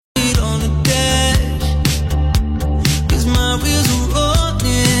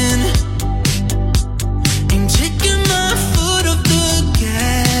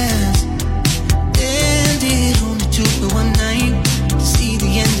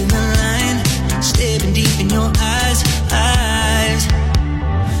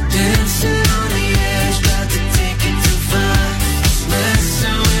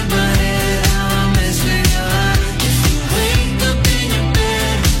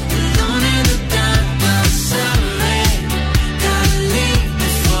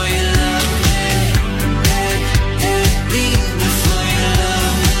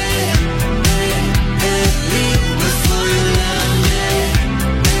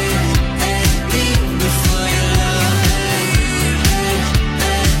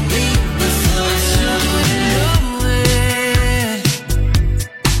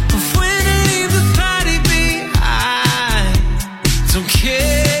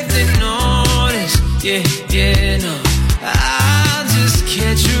Yeah, yeah, no, I'll just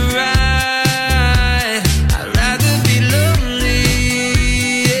catch a ride. I'd rather be lonely,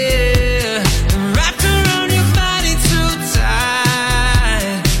 yeah, and wrapped around your body too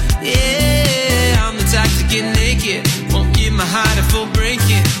tight. Yeah, I'm the type to get naked, won't give my heart a full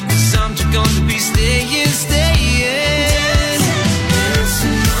breaking, 'cause I'm just gonna be staying.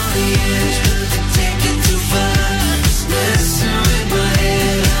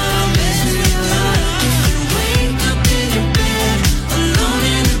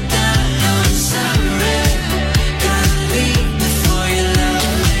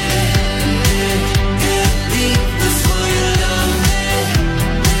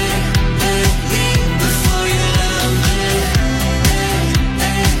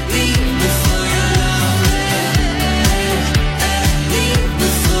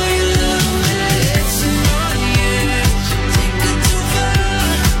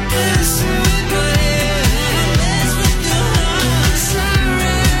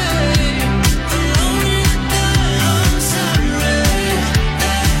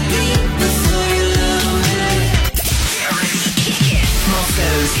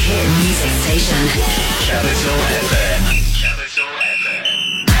 Capital FM. Capital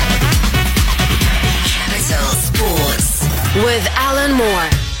FM. Capital Sports with Alan Moore.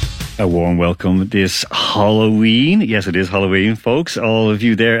 A warm welcome this Halloween. Yes, it is Halloween, folks. All of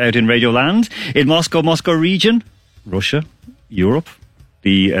you there out in Radio Land, in Moscow region, Russia, Europe,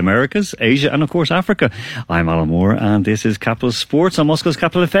 the Americas, Asia, and of course Africa. I'm Alan Moore, and this is Capital Sports on Moscow's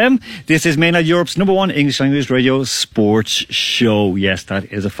Capital FM. This is mainland Europe's #1 English language radio sports show. Yes,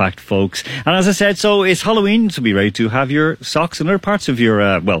 that is a fact, folks. And as I said, so it's Halloween, so be ready to have your socks and other parts of your,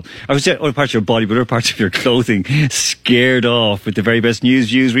 I would say other parts of your body, but other parts of your clothing scared off with the very best news,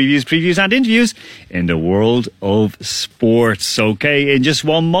 views, reviews, previews, and interviews in the world of sports. Okay, in just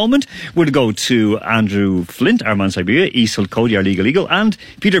one moment, we'll go to Andrew Flint, our man Siberia, Isel Cody, our legal eagle, and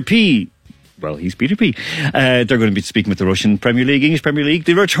Peter P. Well, he's Peter P. They're going to be speaking with the Russian Premier League, English Premier League,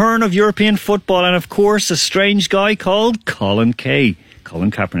 the return of European football, and of course a strange guy called Colin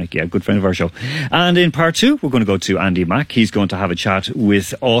Kaepernick, yeah, good friend of our show. And in part 2, we're going to go to Andy Mack. He's going to have a chat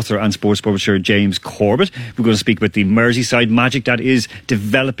with author and sports publisher James Corbett. We're going to speak about the Merseyside magic that is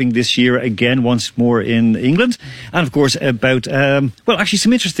developing this year again, once more in England. And of course about, actually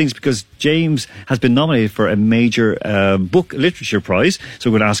some interesting things, because James has been nominated for a major book literature prize. So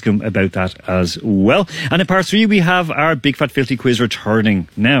we're going to ask him about that as well. And in part 3, we have our Big Fat Filthy quiz returning.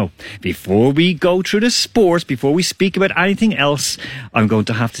 Now, before we go through the sports, before we speak about anything else, I'm going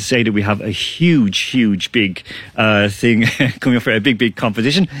to have to say that we have a huge, big thing coming up for a big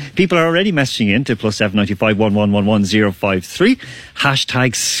competition. People are already messaging in to +795 1111 053.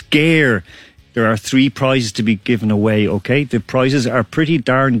 Hashtag scare. There are 3 prizes to be given away, okay? The prizes are pretty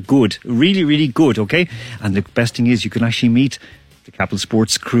darn good. Really good, okay? And the best thing is you can actually meet the Capital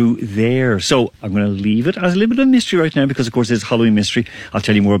Sports crew there. So I'm going to leave it as a little bit of a mystery right now, because of course it's Halloween mystery. I'll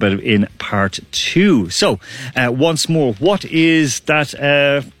tell you more about it in part 2. So once more, what is that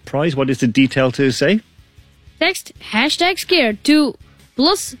prize? What is the detail to say? Text hashtag scared to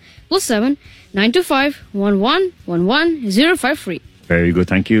 +7 925 1111 053. Very good.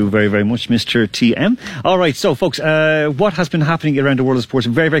 Thank you very much, Mr. TM. All right. So, folks, what has been happening around the world of sports?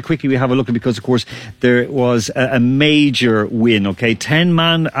 Very quickly, we have a look at, because, of course, there was a major win, okay?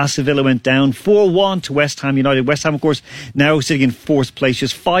 10-man Aston Villa went down 4-1 to West Ham United. West Ham, of course, now sitting in 4th place,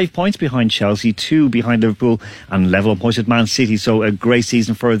 just 5 points behind Chelsea, 2 behind Liverpool, and level on points with Man City. So, a great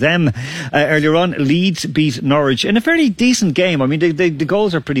season for them. Earlier on, Leeds beat Norwich in a fairly decent game. I mean, the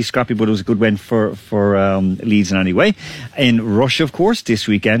goals are pretty scrappy, but it was a good win for Leeds in any way. In Russia, of course, this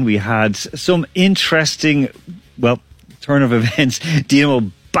weekend we had some interesting, turn of events.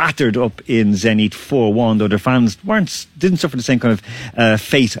 Dinamo battered up in Zenit 4-1, though their fans didn't suffer the same kind of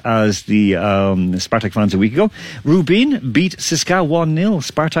fate as the Spartak fans a week ago. Rubin beat CSKA 1-0.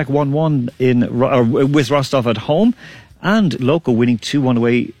 Spartak 1-1 with Rostov at home. And Loco winning 2-1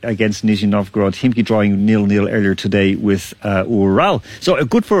 away against Nizhny Novgorod. Khimki drawing 0-0 earlier today with Ural. So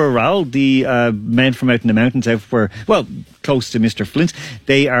good for Ural. The men from out in the mountains, close to Mr. Flint.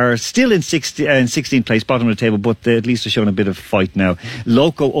 They are still in 16th place, bottom of the table, but they at least are showing a bit of fight now.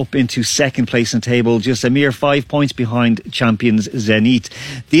 Loco up into 2nd place in the table, just a mere 5 points behind champions Zenit.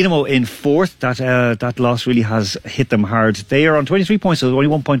 Dinamo in 4th. That loss really has hit them hard. They are on 23 points, so only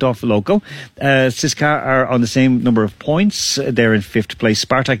 1 point off Loco. CSKA are on the same number of points. They're in 5th place.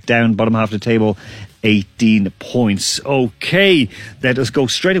 Spartak down, bottom half of the table, 18 points. Okay, let us go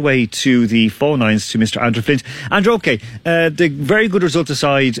straight away to the phone lines to Mr. Andrew Flint. Andrew, okay, the very good result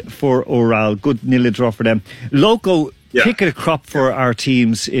aside for Ural, good 0-0 draw for them. Loco Yeah. pick of the crop for our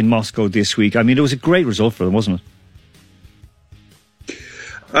teams in Moscow this week. I mean, it was a great result for them, wasn't it?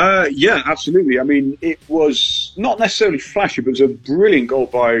 Yeah, absolutely. I mean, it was not necessarily flashy, but it was a brilliant goal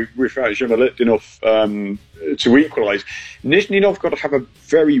by Rifat Zhemelitdinov to equalise. Nizhny Novgorod have a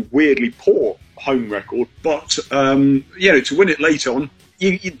very weirdly poor home record, but to win it late on,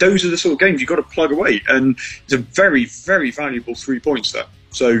 those are the sort of games you've got to plug away, and it's a very, very valuable 3 points there.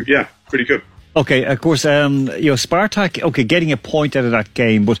 So yeah, pretty good. Okay, of course, Spartak, okay, getting a point out of that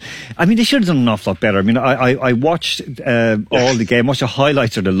game, but, I mean, they should have done an awful lot better. I mean, I watched all the game, watched the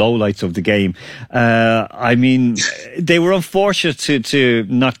highlights or the lowlights of the game. I mean, they were unfortunate to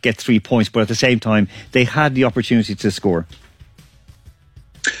not get 3 points, but at the same time, they had the opportunity to score.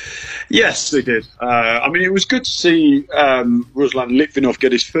 Yes, they did. I mean, it was good to see Ruslan Litvinov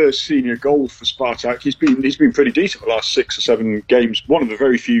get his first senior goal for Spartak. He's been pretty decent the last 6 or 7 games. One of the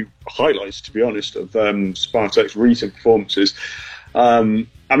very few highlights, to be honest, of Spartak's recent performances. I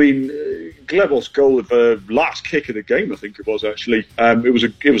mean, Glebov's goal of the last kick of the game, I think it was actually.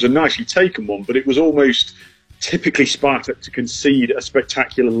 It was a nicely taken one, but it was almost typically Spartak to concede a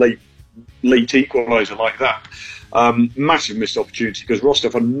spectacular late equaliser like that. Massive missed opportunity because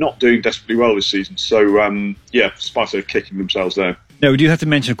Rostov are not doing desperately well this season. So, Spartak kicking themselves there. Now, we do have to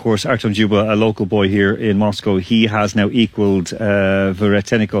mention, of course, Artem Juba, a local boy here in Moscow. He has now equalled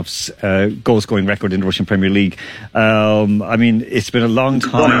Veretenikov's goal-scoring record in the Russian Premier League. I mean, it's been a long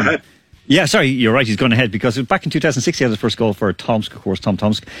time. Yeah, sorry, you're right. He's gone ahead because back in 2006 he had his first goal for Tomsk, of course, Tom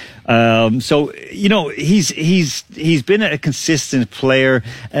Tomsk. So you know he's been a consistent player,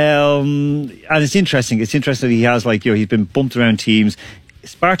 and it's interesting. It's interesting that he has he's been bumped around teams.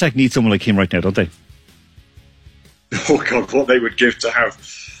 Spartak needs someone like him right now, don't they? Oh God, what they would give to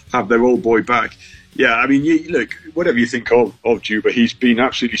have their old boy back. Yeah, I mean, look, whatever you think of Juba, he's been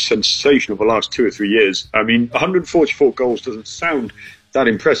absolutely sensational the last 2 or 3 years. I mean, 144 goals doesn't sound that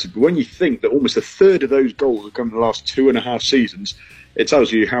impressive, but when you think that almost a third of those goals have come in the last 2.5 seasons, it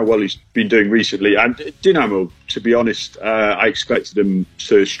tells you how well he's been doing recently. And Dynamo, to be honest, I expected them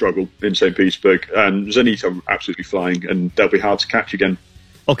to struggle in St. Petersburg, and Zenit are absolutely flying, and they'll be hard to catch again.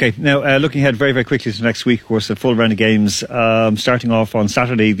 Okay, now looking ahead very, very quickly to next week, of course, a full round of games starting off on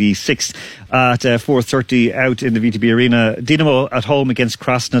Saturday the 6th at 4:30 out in the VTB Arena. Dynamo at home against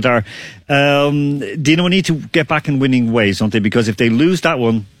Krasnodar. Dynamo need to get back in winning ways, don't they? Because if they lose that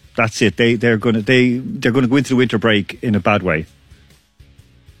one, that's it. They're going to go into the winter break in a bad way.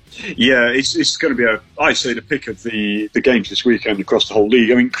 Yeah, it's going to be I say the pick of the games this weekend across the whole league.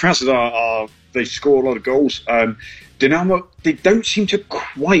 I mean, Krasnodar they score a lot of goals. Dynamo, they don't seem to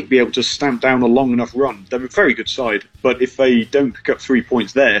quite be able to stamp down a long enough run. They're a very good side, but if they don't pick up 3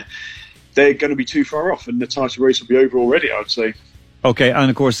 points there, they're going to be too far off, and the title race will be over already, I would say. Okay, and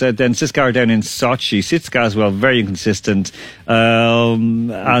of course, then CSKA are down in Sochi. CSKA as well, very inconsistent.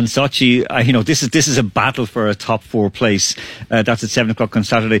 And Sochi, this is a battle for a top 4 place. That's at 7 o'clock on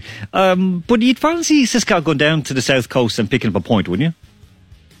Saturday. But you'd fancy CSKA going down to the south coast and picking up a point, wouldn't you?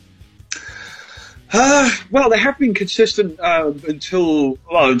 Well, they have been consistent until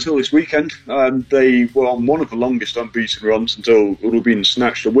this weekend. They were on one of the longest unbeaten runs until Rubin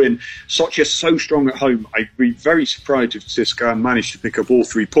snatched a win. Sochi are so strong at home. I'd be very surprised if CSKA managed to pick up all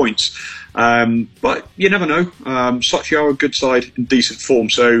 3 points. But you never know. Sochi are a good side in decent form,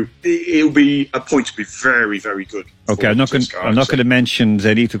 so it'll be a point to be very, very good. Okay, I'm not going to mention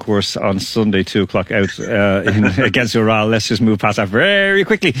Zenit, of course, on Sunday, 2 o'clock out against Ural. Let's just move past that very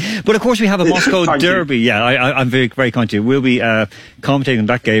quickly. But of course, we have a Moscow derby. Yeah, I'm very, very kind to you. We'll be commentating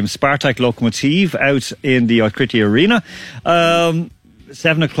that game. Spartak Lokomotiv out in the Otkritie Arena.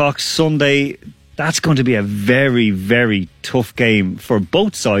 7 o'clock Sunday. That's going to be a very, very tough game for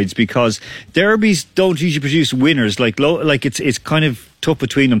both sides because derbies don't usually produce winners. It's kind of tough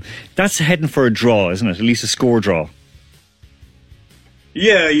between them. That's heading for a draw, isn't it? At least a score draw.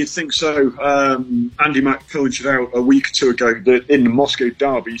 Yeah, you'd think so. Andy Mack pointed out a week or 2 ago that in the Moscow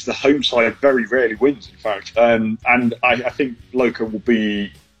derbies, the home side very rarely wins, in fact. And I think Loka will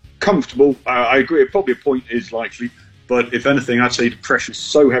be comfortable. I agree, probably a point is likely. But if anything, I'd say the pressure's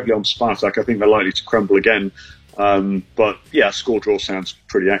so heavily on Spartak, I think they're likely to crumble again. But yeah, score draw sounds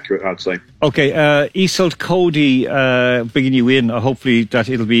pretty accurate, I'd say. Okay, Isolt Cody bringing you in. Hopefully that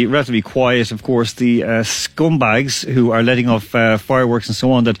it'll be relatively quiet. Of course, the scumbags who are letting off fireworks and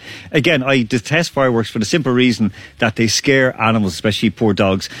so on. That again, I detest fireworks for the simple reason that they scare animals, especially poor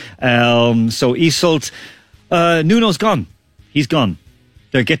dogs. So Isolt, Nuno's gone. He's gone.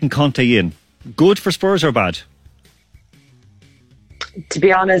 They're getting Conte in. Good for Spurs or bad? To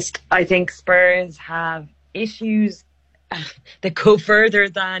be honest, I think Spurs have issues that go further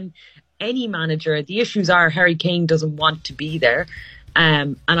than any manager. The issues are Harry Kane doesn't want to be there.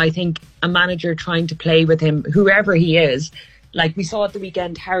 And I think a manager trying to play with him, whoever he is, like we saw at the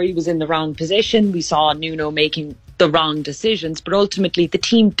weekend, Harry was in the wrong position. We saw Nuno making the wrong decisions, but ultimately the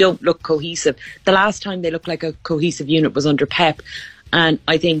team don't look cohesive. The last time they looked like a cohesive unit was under Pep. And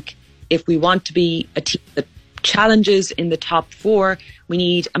I think if we want to be a team that challenges in the top 4, we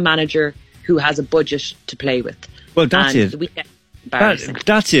need a manager who has a budget to play with. Well, that's and it. The weekend,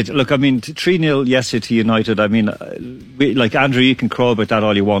 That's it. Look, I mean, 3-0 yesterday to United. I mean, like Andrew, you can crow about that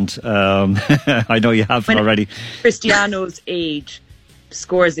all you want. I know you have already. Cristiano's age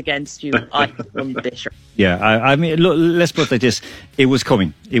scores against you, I become bitter. Yeah, I mean, look, let's put it like this. It was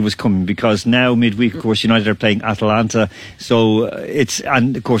coming because now midweek, of course, United are playing Atalanta. So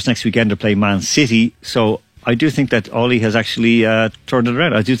and of course, next weekend they're playing Man City. So I do think that Ollie has actually turned it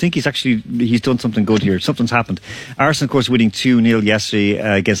around. I do think he's done something good here. Something's happened. Arsenal, of course, winning 2-0 yesterday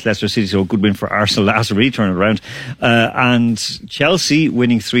against Leicester City, so a good win for Arsenal. Arsenal really turned it around. And Chelsea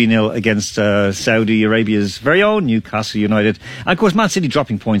winning 3-0 against Saudi Arabia's very own Newcastle United. And of course, Man City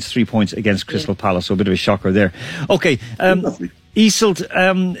dropping 3 points against Crystal Palace, so a bit of a shocker there. Okay, Iseult,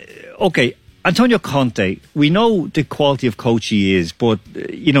 okay, Antonio Conte, we know the quality of coach he is, but,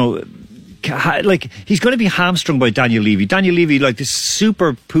 like, he's going to be hamstrung by Daniel Levy. Daniel Levy, like this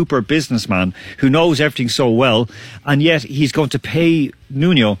super pooper businessman who knows everything so well, and yet he's going to pay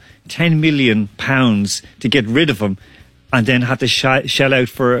Nuno £10 million to get rid of him, and then have to shell out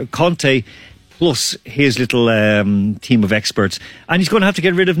for Conte plus his little team of experts. And he's going to have to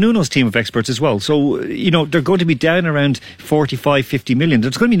get rid of Nuno's team of experts as well. So, they're going to be down around 45-50 million.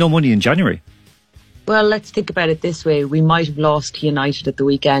 There's going to be no money in January. Well, let's think about it this way. We might have lost to United at the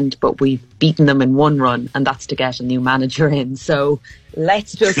weekend, but we've beaten them in one run, and that's to get a new manager in. So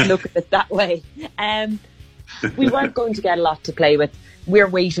let's just look at it that way. We weren't going to get a lot to play with. We're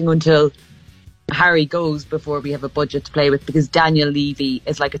waiting until Harry goes before we have a budget to play with, because Daniel Levy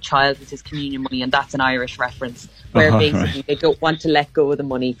is like a child with his communion money, and that's an Irish reference, where basically they don't want to let go of the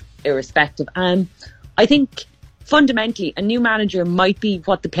money irrespective. And I think fundamentally, a new manager might be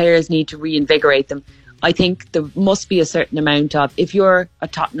what the players need to reinvigorate them. I think there must be a certain amount of, if you're a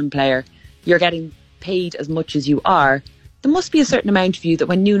Tottenham player, you're getting paid as much as you are, there must be a certain amount of you that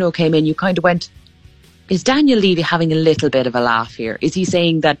when Nuno came in, you kind of went, is Daniel Levy having a little bit of a laugh here? Is he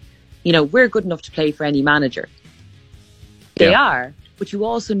saying that, we're good enough to play for any manager? They are, but you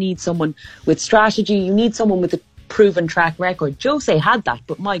also need someone with strategy. You need someone with a proven track record. Jose had that,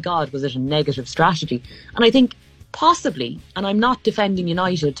 but my God, was it a negative strategy? And I think possibly, and I'm not defending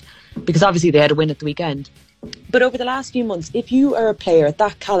United because obviously they had a win at the weekend, but over the last few months, if you are a player at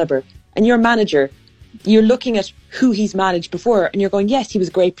that calibre and you're a manager, you're looking at who he's managed before and you're going, yes, he was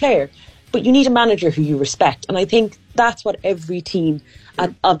a great player, but you need a manager who you respect. And I think that's what every team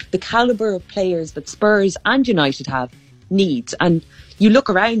of the calibre of players that Spurs and United have needs. And you look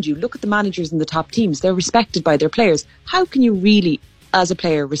around you, look at the managers in the top teams, they're respected by their players. How can you really, as a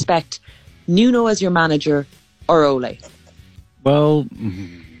player, respect Nuno as your manager or Ole? Well,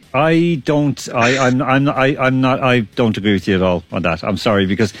 I don't agree with you at all on that. I'm sorry,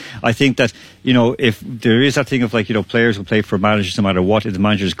 because I think that, if there is that thing of players will play for managers no matter what, if the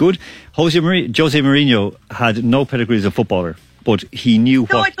manager is good. Jose Mourinho had no pedigree as a footballer, but he knew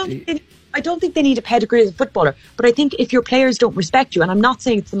what... I don't think they need a pedigree as a footballer, but I think if your players don't respect you, and I'm not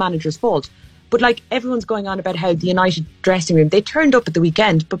saying it's the manager's fault, but everyone's going on about how the United dressing room, they turned up at the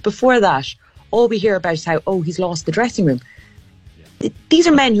weekend, but before that, all we hear about is how, he's lost the dressing room. These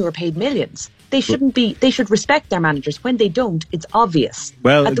are men who are paid millions. They shouldn't be. They should respect their managers. When they don't, it's obvious.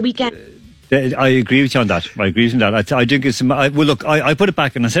 Well, at the weekend, I agree with you on that. I think it's. I put it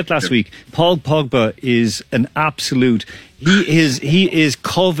back, and I said last week, Paul Pogba is an absolute. He is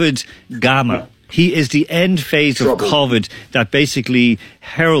COVID gamma. He is the end phase of COVID that basically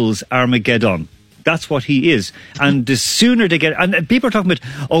heralds Armageddon. That's what he is. And the sooner they get... And people are talking about,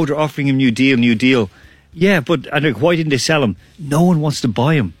 they're offering him new deal. Yeah, but why didn't they sell him? No one wants to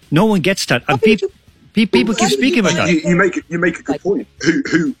buy him. No one gets that. And people keep speaking about that. You make a good point.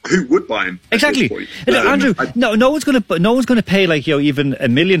 Who would buy him? Exactly. Andrew, no one's going to pay even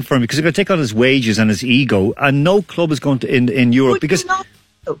 $1 million for him, because they're going to take on his wages and his ego, and no club is going to in Europe because...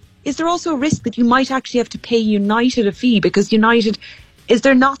 Is there also a risk that you might actually have to pay United a fee, because United... Is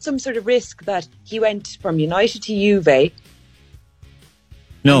there not some sort of risk that he went from United to Juve?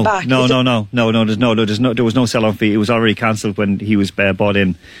 No. There was no sell-on fee. It was already cancelled when he was bought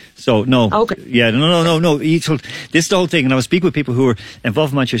in. So no. Okay. Yeah, no. This is the whole thing. And I was speaking with people who were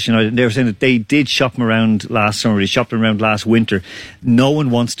involved in Manchester United, and they were saying that they did shop him around last summer. They shopped him around last winter. No one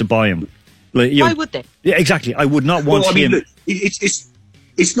wants to buy him. Why would they? Yeah, exactly. I would not want him. Look, it's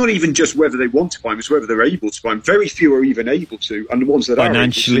it's not even just whether they want to buy him; it's whether they're able to buy him. Very few are even able to, and the ones that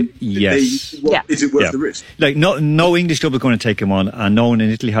financially, are able to, yes. Is it worth the risk? Like no English club is going to take him on, and no one in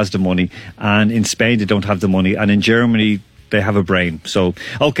Italy has the money, and in Spain they don't have the money, and in Germany they have a brain. So,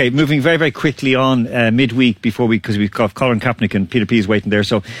 okay, moving very, very quickly on midweek because we've got Colin Kaepernick and Peter P is waiting there.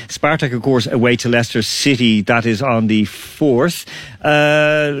 So, Spartak, of course, away to Leicester City. That is on the 4th.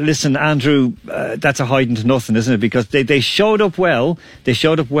 Listen, Andrew, that's a hiding to nothing, isn't it? Because they showed up well. They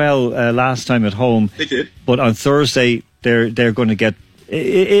showed up well last time at home. They did. But on Thursday, they're going to get...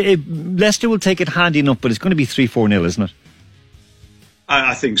 Leicester will take it handy enough, but it's going to be 3-4-0, isn't it?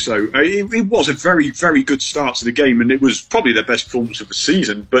 I think so. It was a very, very good start to the game, and it was probably their best performance of the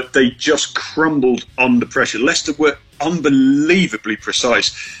season, but they just crumbled under pressure. Leicester were unbelievably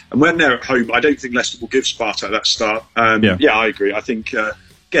precise, and when they're at home, I don't think Leicester will give Spartak that start. Yeah, I agree. I think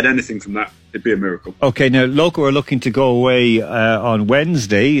get anything from that, it'd be a miracle. Okay, now Loco are looking to go away on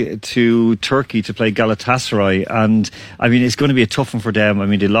Wednesday to Turkey to play Galatasaray, and I mean, it's going to be a tough one for them. I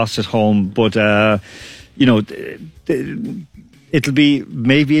mean, they lost at home, but it'll be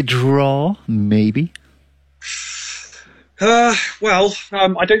maybe a draw, maybe. I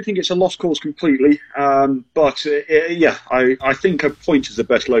don't think it's a lost cause completely, but I think a point is the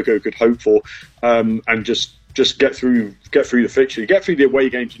best Loco could hope for, and just get through the fixture, get through the away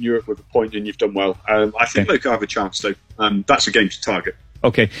games in Europe with a point, and you've done well. I think Loco have a chance though. That's a game to target.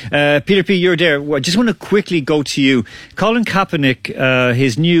 Okay, Peter P, you're there. I just want to quickly go to you. Colin Kaepernick,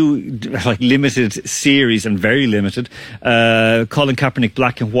 his new limited series, and very limited, Colin Kaepernick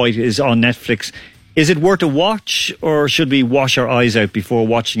Black and White, is on Netflix. Is it worth a watch, or should we wash our eyes out before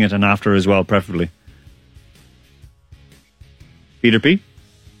watching it and after as well, preferably? Peter P?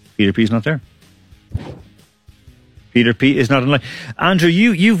 Peter P's not there. Peter P is not online. Andrew,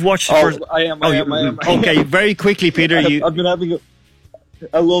 you've watched the first... I am. Okay, very quickly, Peter. I've been having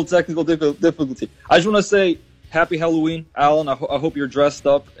a little technical difficulty. I just want to say happy Halloween, Alan. I hope you're dressed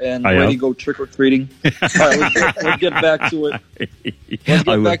up and ready to go trick-or-treating. All right, let's get back to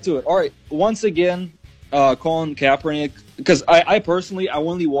it. All right, once again, Colin Kaepernick, because I personally, I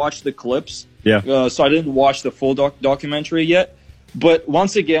only watched the clips. Yeah. So I didn't watch the full documentary yet. But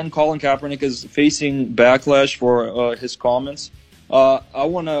once again, Colin Kaepernick is facing backlash for his comments. I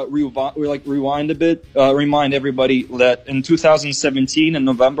want to rewind a bit, remind everybody that in 2017, in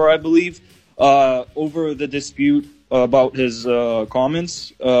November, I believe, over the dispute about his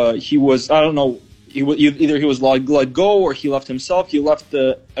comments, he was, I don't know, either he was let go or he left himself. He left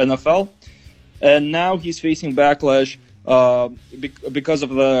the NFL, and now he's facing backlash because of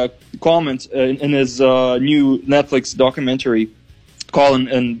the comment in his new Netflix documentary, Colin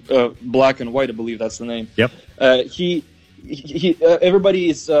in Black and White, I believe that's the name. Yep. Everybody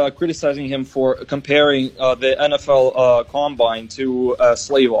is criticizing him for comparing the NFL Combine to a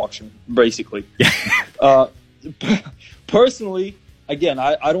slave auction, basically. Personally, again,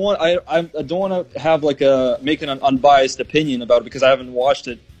 I don't want to have make an unbiased opinion about it because I haven't watched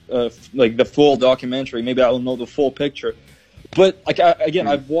it the full documentary. Maybe I don't know the full picture, but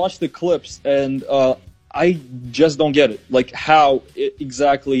I've watched the clips and I just don't get it. How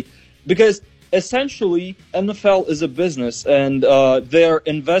exactly, because essentially, NFL is a business, and they're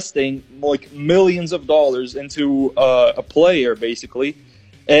investing millions of dollars into a player, basically.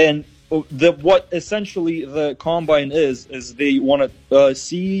 And what essentially the Combine is they want to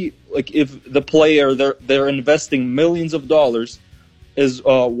see if the player they're investing millions of dollars is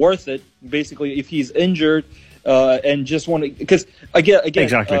worth it. Basically, if he's injured. And just want to, because again,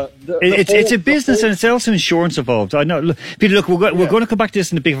 exactly. It's a business and it's also insurance involved. I know, look, Peter. Look, we're going to come back to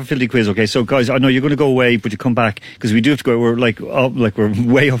this in the Big Filthy Quiz. Okay, so guys, I know you're going to go away, but you come back because we do have to go. We're we're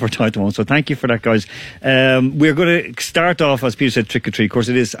way over time at the moment. So thank you for that, guys. We're going to start off, as Peter said, trick or treat. Of course,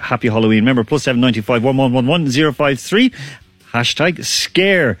 it is Happy Halloween. Remember, +795 1111 053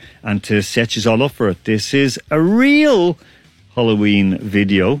 #scare, and to set you all up for it, this is a real Halloween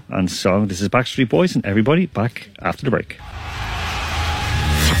video and song. This is Backstreet Boys, and everybody back after the break.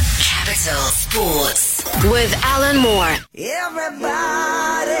 Capital Sports with Alan Moore. Everybody,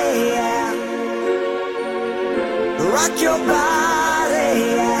 yeah. Rock your body,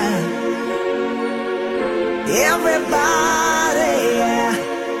 yeah. Everybody, yeah.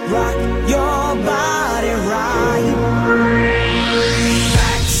 Rock your body right.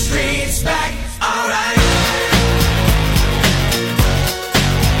 Backstreet's back, alright.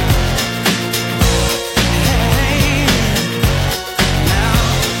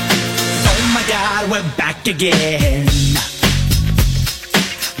 We're back again.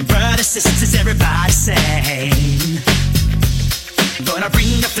 Brothers, sisters, everybody sing. Gonna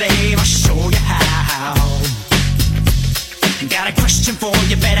bring the flame, I'll show you how. Got a question for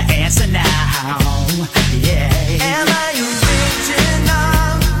you, better answer now. Yeah. Am I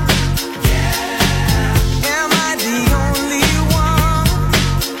original? Yeah. Am I the only one?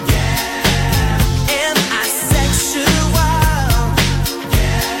 Yeah. Am I sexual?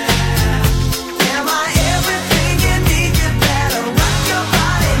 Yeah. Am I everything you need? You better rock your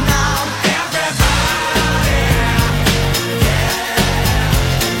body now. Everybody. Yeah.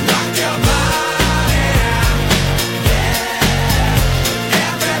 Rock your body.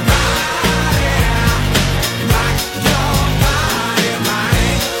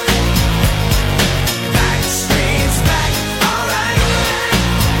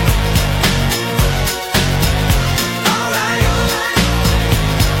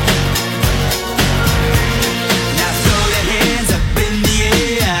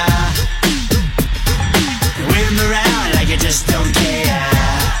 Just don't care.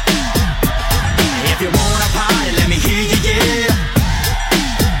 If you wanna party, let me hear you, yeah.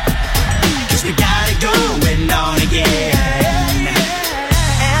 'Cause we got it going on again.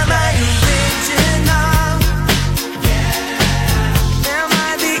 Am I original? Yeah. Am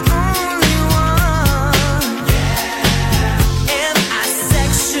I the only one? Yeah. Am I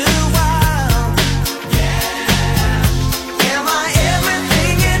sexual? Yeah. Am I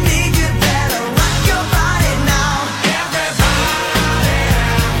everything you need? You better rock your body now.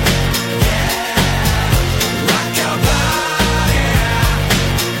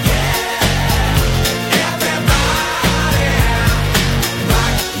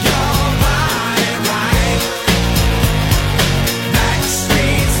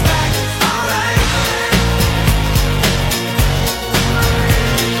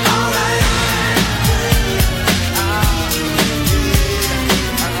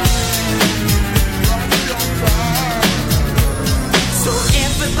 So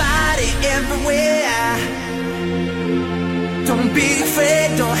everybody, everywhere, don't be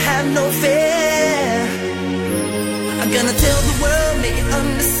afraid, don't have no fear. I'm gonna tell the world, make it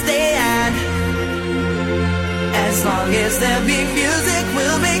understand. As long as there be music,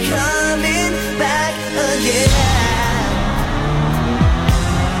 we'll be coming back again.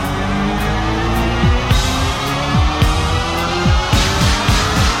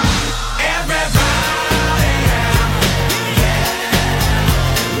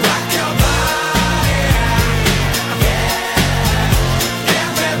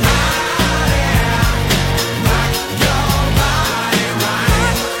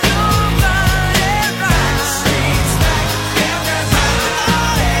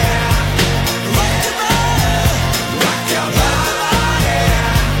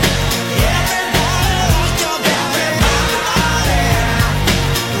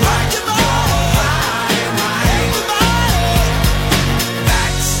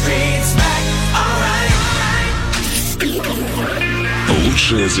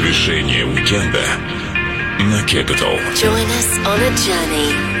 Лучшее завершение уикенда на Capital. Join us on a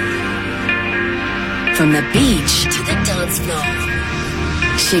journey from the beach to the dance floor.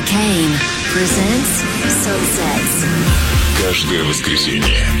 Chicane presents Sunsets. Каждое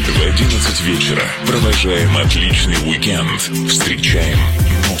воскресенье в 11 вечера продолжаем отличный уикенд. Встречаем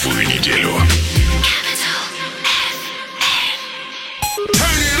новую неделю.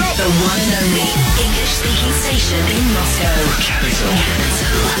 The one and only English-speaking station in Moscow. Capital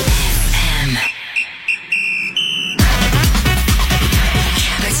FM.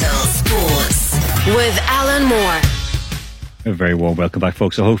 Capital Sports with Alan Moore. A very warm welcome back,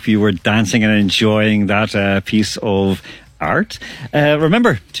 folks. I hope you were dancing and enjoying that piece of art.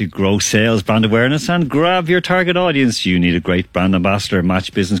 Remember, to grow sales, brand awareness and grab your target audience, you need a great brand ambassador.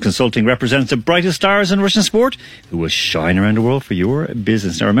 Match Business Consulting represents the brightest stars in Russian sport who will shine around the world for your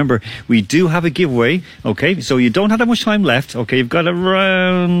business. Now remember, we do have a giveaway, okay? So you don't have that much time left, okay? You've got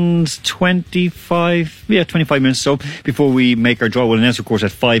around 25 minutes so before we make our draw. We'll announce, of course,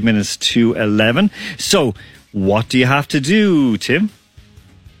 at 5 minutes to 11. So what do you have to do, Tim?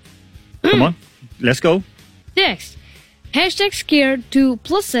 Come on, let's go. Text hashtag scared to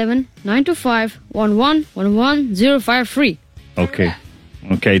 +7 925 11 11 053. Okay,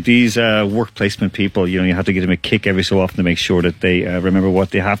 these work placement people, you have to give them a kick every so often to make sure that they remember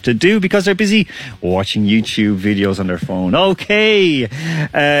what they have to do because they're busy watching YouTube videos on their phone. Okay,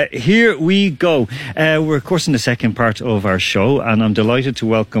 here we go. We're, of course, in the second part of our show, and I'm delighted to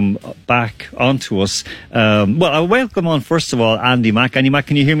welcome back onto us. I'll welcome on, first of all, Andy Mack. Andy Mack,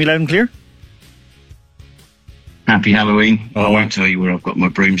 can you hear me loud and clear? Happy Halloween. I won't tell you where I've got my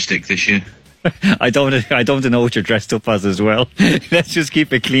broomstick this year. I don't know what you're dressed up as well. Let's just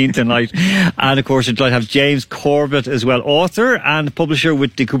keep it clean tonight. And of course, I'd have James Corbett as well, author and publisher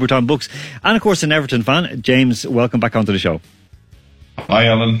with the Coopertown Books, and of course an Everton fan. James, welcome back onto the show. Hi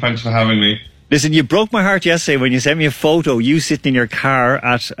Alan, thanks for having me. Listen, you broke my heart yesterday when you sent me a photo, you sitting in your car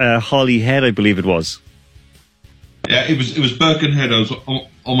at Holyhead, I believe it was. Yeah, it was Birkenhead. I was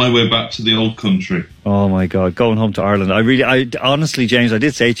on my way back to the old country. Oh my God, going home to Ireland. I honestly, James, I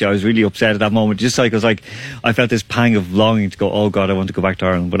did say to you, I was really upset at that moment. Just like, I felt this pang of longing to go, oh God, I want to go back to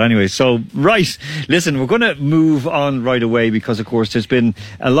Ireland. But anyway, so, right. Listen, we're going to move on right away because, of course, there's been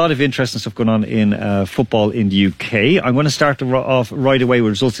a lot of interesting stuff going on in football in the UK. I'm going to start off right away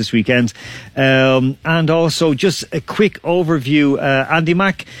with results this weekend. And also just a quick overview. Andy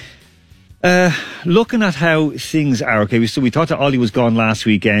Mack, looking at how things are, okay, so we thought that Ollie was gone last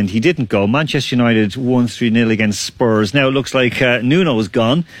weekend. He didn't go. Manchester United won 3-0 against Spurs. Now it looks like Nuno is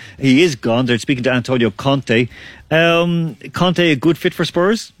gone. He is gone. They're speaking to Antonio Conte. Conte a good fit for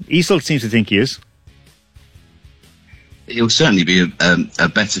Spurs? Easel seems to think he is. He'll certainly be a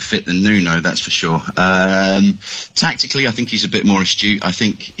better fit than Nuno, that's for sure. Tactically, I think he's a bit more astute. I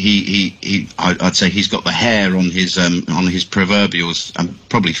think I'd say he's got the hair on his proverbials, and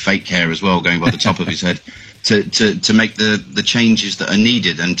probably fake hair as well, going by the top of his head, to make the changes that are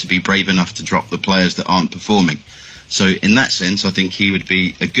needed and to be brave enough to drop the players that aren't performing. So in that sense, I think he would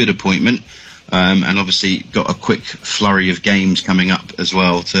be a good appointment. And obviously got a quick flurry of games coming up as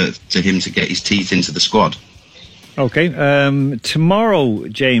well to him to get his teeth into the squad. Okay, tomorrow,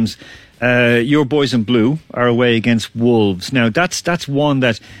 James, your boys in blue are away against Wolves. Now, that's one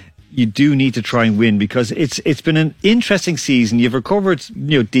that you do need to try and win because it's been an interesting season. You've recovered,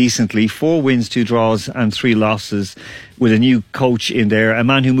 decently, 4 wins, 2 draws, and 3 losses with a new coach in there, a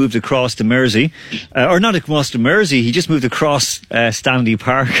man who moved across to Mersey, or not across to Mersey. He just moved across Stanley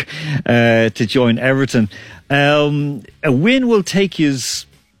Park to join Everton. A win will take you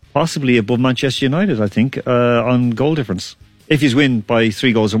possibly above Manchester United, I think, on goal difference, if you win by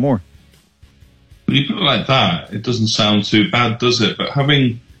 3 goals or more. When you put it like that, it doesn't sound too bad, does it? But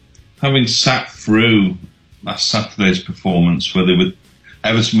having sat through last Saturday's performance, where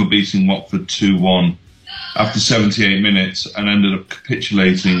Everton were beating Watford 2-1 after 78 minutes and ended up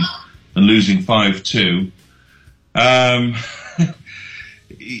capitulating and losing 5-2,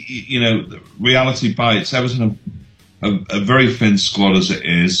 reality bites. Everton a very thin squad as it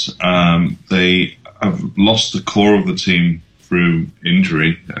is. They have lost the core of the team through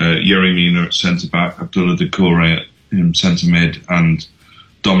injury. Yerry Mina at centre-back, Abdullah Doucouré in centre-mid, and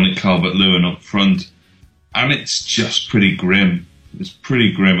Dominic Calvert-Lewin up front. And it's just pretty grim. It's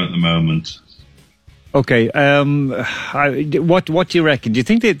pretty grim at the moment. Okay, what do you reckon? Do you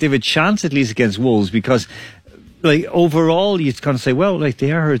think they have a chance at least against Wolves? Because overall, you kind of say, well,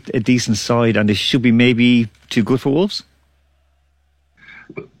 they are a decent side and they should be maybe too good for Wolves?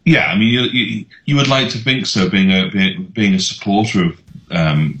 Yeah, I mean, you would like to think so, being a supporter of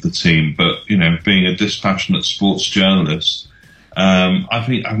the team, but being a dispassionate sports journalist, I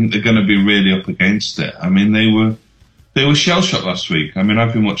think they're going to be really up against it. I mean, they were shell-shocked last week. I mean,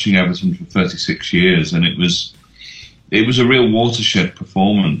 I've been watching Everton for 36 years, and it was a real watershed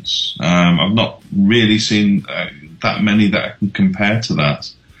performance. I've not really seen that many that I can compare to that.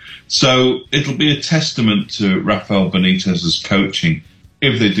 So it'll be a testament to Rafael Benitez's coaching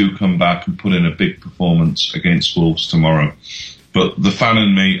if they do come back and put in a big performance against Wolves tomorrow. But the fan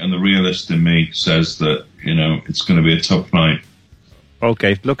in me and the realist in me says that, it's going to be a tough night.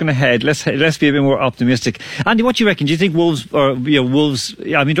 Okay, looking ahead, let's be a bit more optimistic. Andy, what do you reckon? Do you think Wolves, I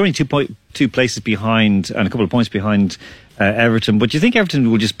mean, they're only 2 places behind and a couple of points behind Everton, but do you think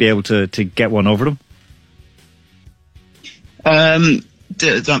Everton will just be able to get one over them?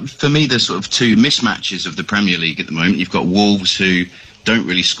 For me, there's sort of 2 mismatches of the Premier League at the moment. You've got Wolves, who don't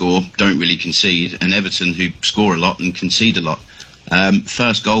really score, don't really concede, and Everton, who score a lot and concede a lot.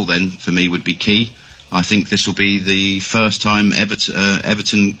 First goal, then, for me, would be key. I think this will be the first time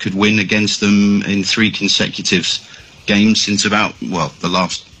Everton could win against them in 3 consecutive games since about, the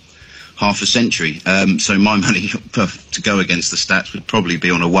last half a century. So my money to go against the stats would probably be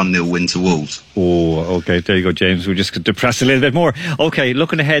on a 1-0 win to Wolves. Oh, okay. There you go, James. We'll just depress a little bit more. Okay,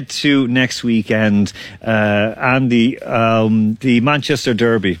 looking ahead to next weekend, and the Manchester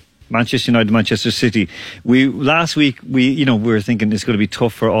Derby. Manchester United, Manchester City. Last week we were thinking it's going to be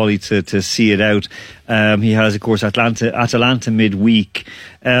tough for Ollie to see it out. He has, of course, Atalanta midweek.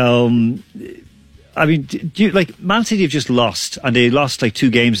 I mean, Man City have just lost, and they lost 2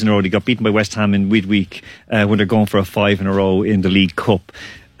 games in a row. They got beaten by West Ham in midweek when they're going for a 5 in a row in the League Cup.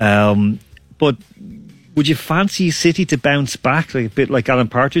 But would you fancy City to bounce back, like a bit like Alan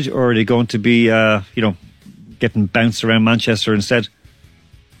Partridge, or are they going to be, getting bounced around Manchester instead?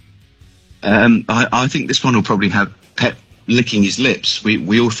 I think this one will probably have Pep licking his lips.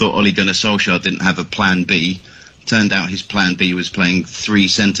 We all thought Ole Gunnar Solskjaer didn't have a plan B. Turned out his plan B was playing 3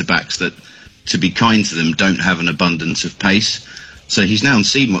 centre-backs that, to be kind to them, don't have an abundance of pace. So he's now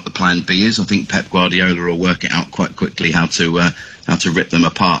seen what the plan B is. I think Pep Guardiola will work it out quite quickly how to rip them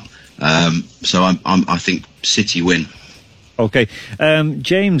apart. So I think City win. Okay,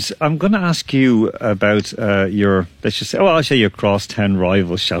 James, I'm going to ask you about your, let's just say, I'll say your crosstown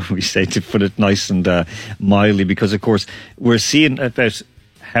rivals, shall we say, to put it nice and mildly, because of course we're seeing about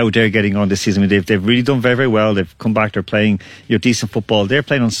how they're getting on this season. I mean, they've really done very, very well. They've come back. They're playing decent football. They're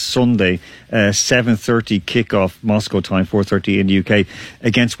playing on Sunday, 7:30 kickoff Moscow time, 4:30 in the UK,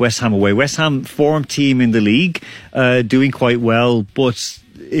 against West Ham away. West Ham, form team in the league, doing quite well. But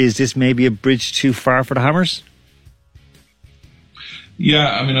is this maybe a bridge too far for the Hammers?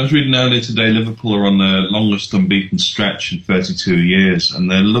 Yeah, I mean, I was reading earlier today, Liverpool are on their longest unbeaten stretch in 32 years, and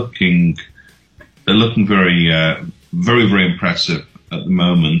they're looking very, very, very impressive at the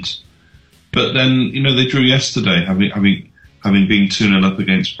moment. But then, they drew yesterday, having been 2-0 up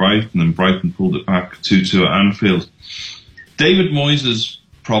against Brighton, and Brighton pulled it back 2-2 at Anfield. David Moyes'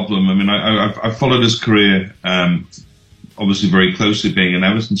 problem, I mean, I followed his career, obviously very closely, being an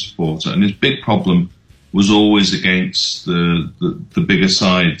Everton supporter, and his big problem was always against the bigger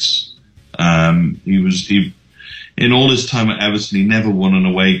sides. He in all his time at Everton, he never won an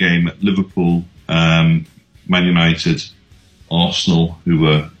away game at Liverpool, Man United, Arsenal, who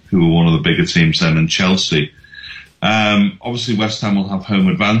were one of the bigger teams then, and Chelsea. Obviously, West Ham will have home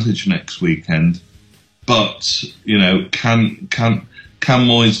advantage next weekend, but can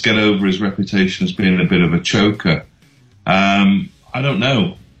Moyes get over his reputation as being a bit of a choker? I don't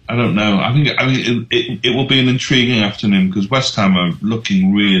know. I think it will be an intriguing afternoon because West Ham are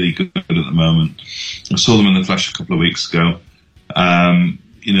looking really good at the moment. I saw them in the flesh a couple of weeks ago.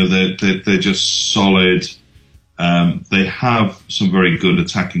 They're just solid. They have some very good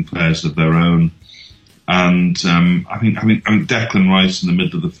attacking players of their own, and I think Declan Rice in the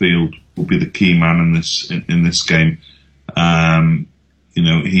middle of the field will be the key man in this game.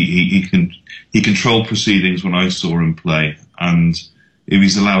 He controlled proceedings when I saw him play, and if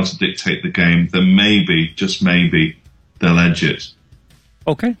he's allowed to dictate the game, then maybe, just maybe, they'll edge it.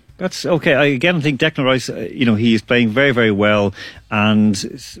 Okay, that's okay. I think Declan Rice, he is playing very, very well, and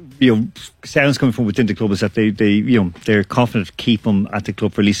sounds coming from within the club is that they're confident to keep him at the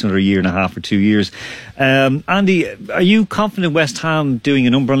club for at least another year and a half or 2 years. Andy, are you confident West Ham doing a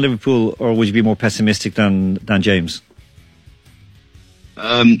number on Liverpool, or would you be more pessimistic than James?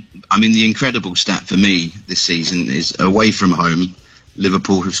 The incredible stat for me this season is away from home,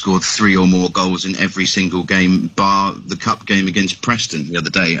 Liverpool have scored 3 or more goals in every single game, bar the cup game against Preston the other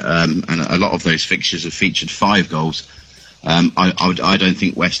day, and a lot of those fixtures have featured 5 goals. I don't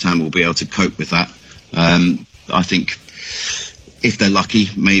think West Ham will be able to cope with that. I think if they're lucky,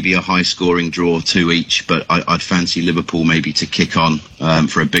 maybe a high-scoring draw, 2 each, but I'd fancy Liverpool maybe to kick on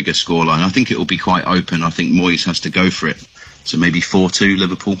for a bigger scoreline. I think it will be quite open. I think Moyes has to go for it. So maybe 4-2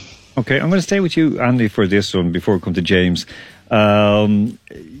 Liverpool. Okay, I'm going to stay with you, Andy, for this one before we come to James.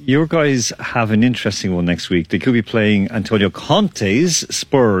 Your guys have an interesting one next week. They could be playing Antonio Conte's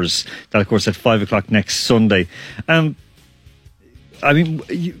Spurs. That, of course, at 5 o'clock next Sunday.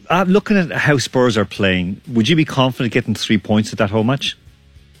 Looking at how Spurs are playing, would you be confident getting 3 points at that home match?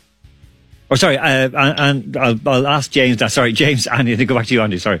 Or sorry, and I'll ask James. James, Andy, to go back to you,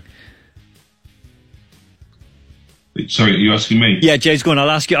 Andy. Sorry, are you asking me? Yeah, James, go on. I'll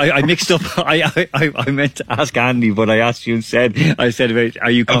ask you. I mixed up. I meant to ask Andy, but I asked you instead. I said about,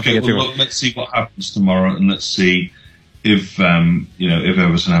 are you confident? Okay, well, look, let's see what happens tomorrow, and let's see if if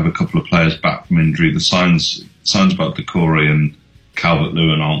Everton have a couple of players back from injury. The signs about Decore and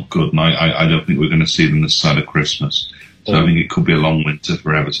Calvert-Lewin aren't good, and I don't think we're going to see them this side of Christmas. So I think it could be a long winter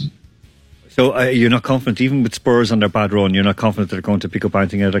for Everton. So you're not confident, even with Spurs on their bad run, you're not confident they're going to pick up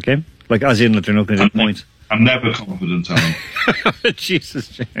anything out of that game? Like, as in that they're not going to get points? I'm never confident, Alan. Jesus,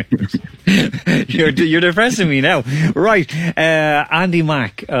 James. You're depressing me now. Right. Andy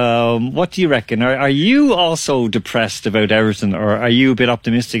Mack, what do you reckon? Are you also depressed about Everton, or are you a bit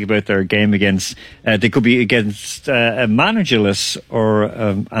optimistic about their game against, they could be against a managerless or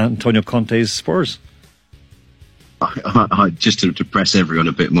Antonio Conte's Spurs? Just to depress everyone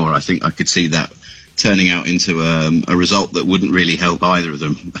a bit more, I think I could see that turning out into a result that wouldn't really help either of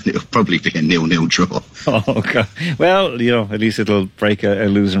them. It'll probably be a 0-0 draw. Oh, God. Well, at least it'll break a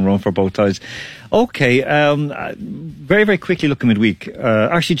losing run for both sides. Okay, very, very quickly look at midweek.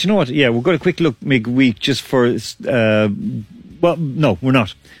 Actually, do you know what? Yeah, we're going to quickly look midweek just for... well, no, we're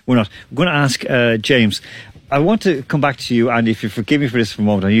not. We're going to ask James. I want to come back to you, Andy, if you forgive me for this for a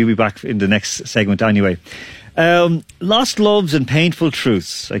moment, and you'll be back in the next segment anyway. Lost loves and painful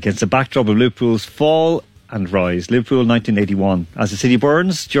truths against the backdrop of Liverpool's fall and rise. Liverpool 1981. As the city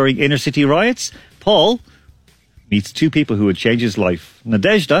burns during inner city riots, Paul meets two people who would change his life.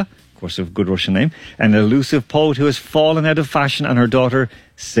 Nadezhda, of course a good Russian name, an elusive poet who has fallen out of fashion, and her daughter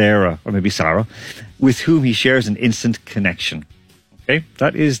Sarah, or maybe Sarah, with whom he shares an instant connection. Okay,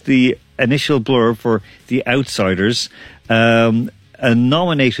 that is the initial blurb for The Outsiders, a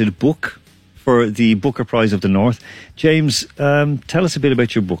nominated book for the Booker Prize of the North. James, tell us a bit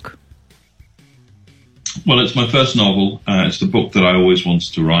about your book. Well, it's my first novel. It's the book that I always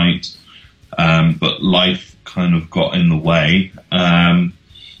wanted to write, but life kind of got in the way, and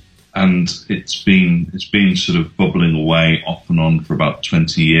it's been sort of bubbling away off and on for about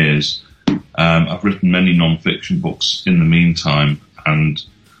 20 years. I've written many non-fiction books in the meantime, and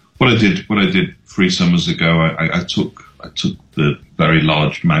what I did 3 summers ago, I took the very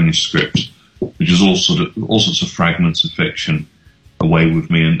large manuscript, which is all sorts of fragments of fiction, away with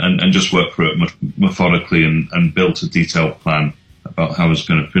me, and just worked through it methodically and built a detailed plan about how I was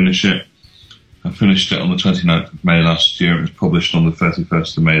going to finish it. I finished it on the 29th of May last year. It was published on the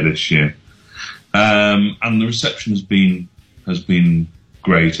 31st of May this year, and the reception has been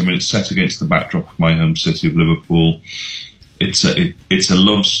great. I mean, it's set against the backdrop of my home city of Liverpool. It's a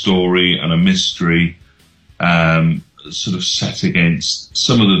love story and a mystery, sort of set against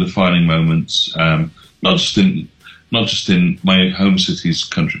some of the defining moments, not just in my home city's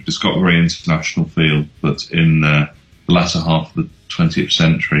country. It's got a very international feel, but in the latter half of the 20th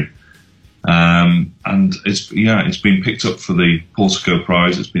century. And it's been picked up for the Portico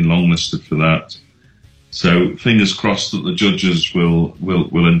Prize. It's been longlisted for that. So fingers crossed that the judges will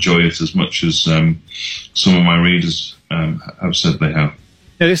enjoy it as much as some of my readers have said they have.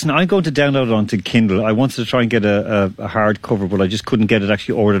 Now listen, I'm going to download it onto Kindle. I wanted to try and get a hardcover, but I just couldn't get it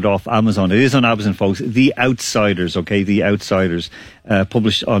actually ordered off Amazon. It is on Amazon, folks. The Outsiders, okay? The Outsiders,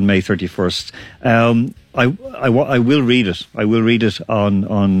 published on May 31st. I will read it. I will read it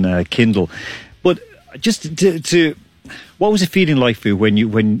on Kindle. But just to what was it feeling like for you when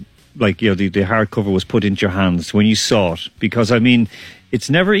the hardcover was put into your hands, when you saw it? Because I mean, it's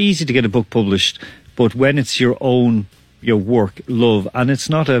never easy to get a book published, but when it's your own, your work, love, and it's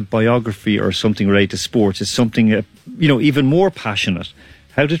not a biography or something related to sports, it's something even more passionate.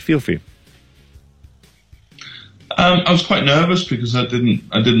 How did it feel for you? I was quite nervous because I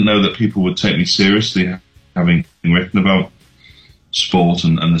didn't know that people would take me seriously, having written about sport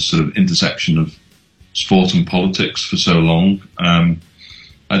and the sort of intersection of sport and politics for so long.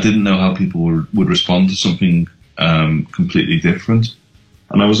 I didn't know how people would respond to something completely different,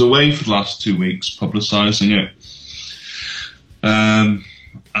 and I was away for the last 2 weeks publicising it.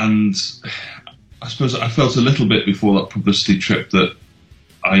 And I suppose I felt a little bit before that publicity trip that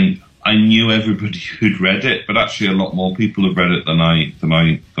I knew everybody who'd read it, but actually a lot more people have read it than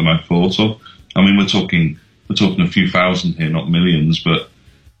I thought of. I mean, we're talking a few thousand here, not millions, but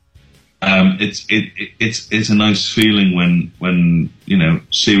it's a nice feeling when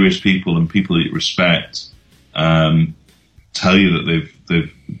serious people and people that you respect tell you that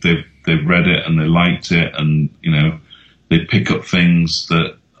they've read it and they liked it, and they pick up things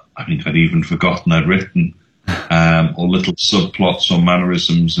that I think I'd even forgotten I'd written, or little subplots or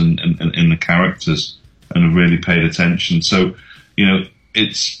mannerisms in the characters, and have really paid attention. So,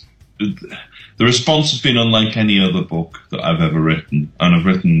 it's the response has been unlike any other book that I've ever written, and I've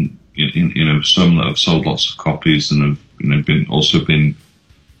written some that have sold lots of copies and have been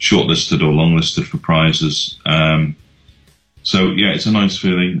shortlisted or longlisted for prizes. So yeah, it's a nice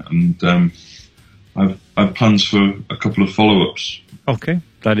feeling, and I've plans for a couple of follow-ups. Okay,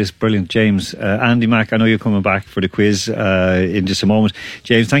 that is brilliant, James. Andy Mack, I know you're coming back for the quiz in just a moment.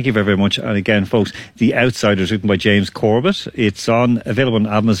 James, thank you very, very much. And again, folks, The Outsiders, written by James Corbett. It's available on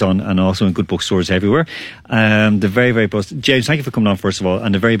Amazon and also in good bookstores everywhere. The very, very best. James, thank you for coming on, first of all,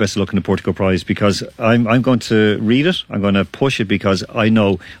 and the very best of luck in the Portico Prize, because I'm going to read it. I'm going to push it, because I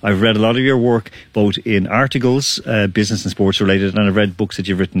know I've read a lot of your work, both in articles, business and sports related, and I've read books that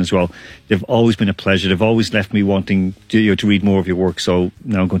you've written as well. They've always been a pleasure. They've always left me wanting to read more of your work. So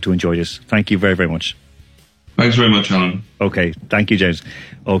now I'm going to enjoy this. Thank you very, very much. Thanks very much, Alan. Okay, thank you, James.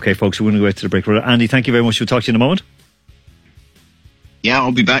 Okay, folks, we're going to go to the break. Andy, thank you very much. We'll talk to you in a moment. Yeah,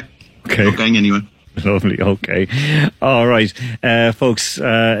 I'll be back. Okay. Not going anywhere. Lovely, okay. All right, folks,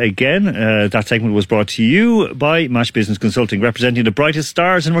 again, that segment was brought to you by Match Business Consulting, representing the brightest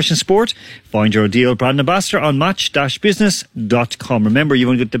stars in Russian sport. Find your ideal brand ambassador on match-business.com. Remember, you've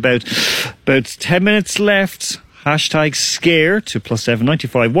only got about 10 minutes left. Hashtag scare to +7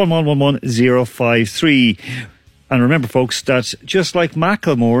 95 1111 053. And remember, folks, that just like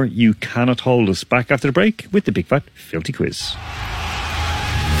Macklemore, you cannot hold us. Back after the break with the Big Fat Filthy Quiz.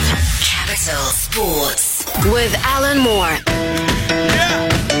 Capital Sports with Alan Moore. Yeah,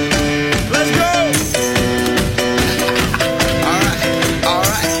 let's go. All right,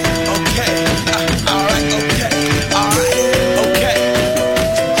 okay.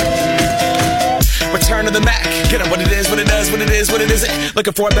 Return to the Mac. Get up what it is, what it does, what it is, what it isn't.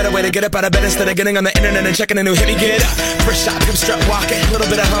 Looking for a better way to get up out of bed instead of getting on the internet and checking a new hit. Me get up, first shot, come strut walking. A little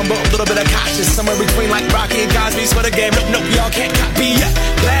bit of humble, a little bit of cautious. Somewhere between like Rocky and Cosby's for the game. Nope, y'all can't copy yet.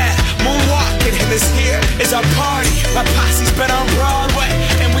 Glad moonwalking, and this here is our party. My posse's been on Broadway,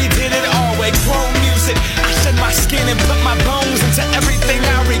 and we did it all way. Grown music, I shed my skin and put my bones into everything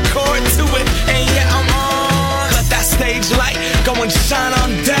I record to it. And yeah, I'm on. Let that stage light go and shine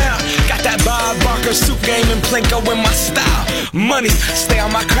on down. Got that Bob Barker suit game and Plinko in my style. Money, stay on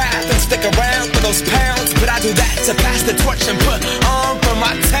my craft and stick around for those pounds. But I do that to pass the torch and put on for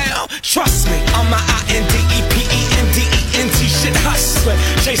my town. Trust me, on my INDEPENDENT shit hustling.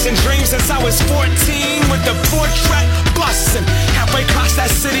 Chasing dreams since I was 14 with the 4-track bustin'. Halfway across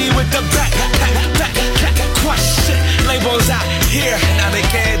that city with the back question. Labels out here, now they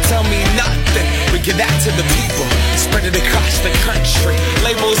can't tell me nothing. We give that to the people, spread it across the country.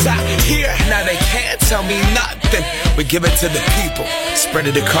 Labels out here, now they can't tell me nothing. We give it to the people, spread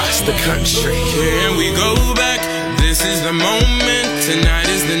it across the country. Here we go back, this is the moment. Tonight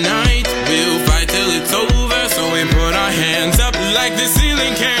is the night, we'll fight till it's over. So we put our hands up like the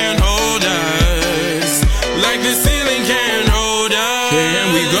ceiling can't hold us. Like the ceiling can't hold us.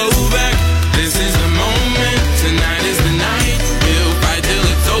 Here we go back, this is the moment. Tonight is the night, we'll fight till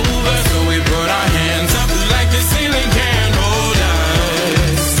it's over. So we put our hands up like the ceiling can't hold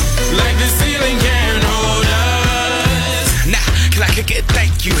us. Like the ceiling can't hold us. Now, can I kick it?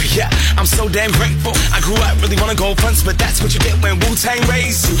 Thank you, yeah, I'm so damn grateful. I grew up really wanna go fronts, but that's what you get when Wu-Tang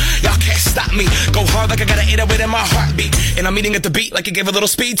raised you. Y'all can't stop me, go hard like I got an 808 in my heartbeat. And I'm eating at the beat like it gave a little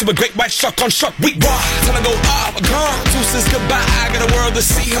speed to a great white shark on Shark Week. Raw, time to go off, gone, deuces goodbye. I got a world to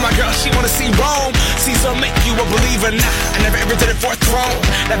see, and my girl, she wanna see Rome. Caesar make you a believer, nah, I never ever did it for a throne.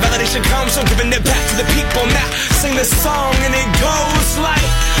 That validation comes from giving it back to the people. Now, sing this song and it goes like,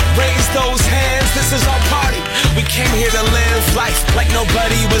 raise those hands, this is our party. We came here to live life like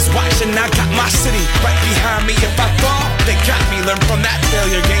nobody was watching. I got my city right behind me. If I fall, they got me. Learn from that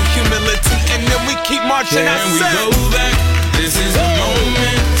failure, gain humility, and then we keep marching. And we go back, this is the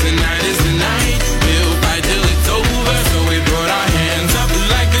moment. Tonight is the night, we'll fight till it's over. So we put our hands up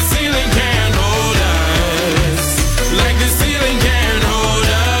like the ceiling can't hold us. Like the ceiling can't hold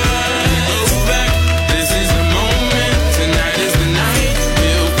us. Go back, this is the moment. Tonight is the night,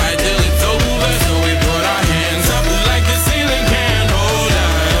 we'll fight till it's over. So we put our hands up like the ceiling can't hold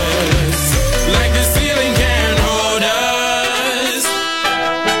us. Like the ceiling can't hold us.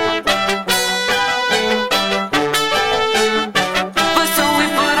 But so we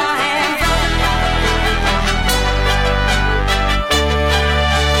put our hands up. But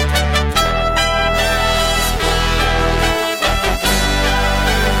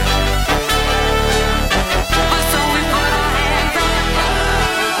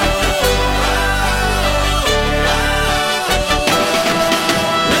so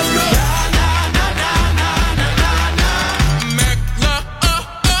we put our hands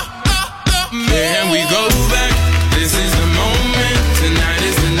Here we go back, this is the moment. Tonight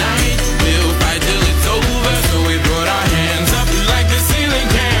is the night, we'll fight till it's over. So we put our hands up like the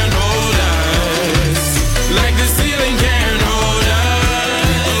ceiling can't hold us. Like the ceiling can't hold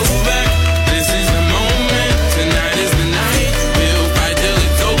us. Go back, this is the moment. Tonight is the night, we'll fight till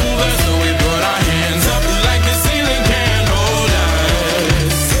it's over. So we put our hands up like the ceiling can't hold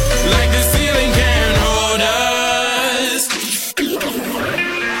us. Like the ceiling can't hold us.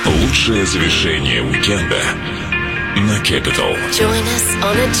 Лучшее завершение уикенда на Capital. Join us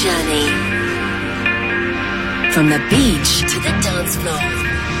on a journey from the beach to the dance floor.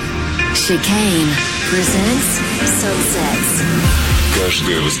 Chicane presents Sunsets.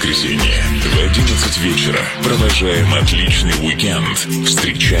 Каждое воскресенье в 11 вечера продолжаем отличный уикенд.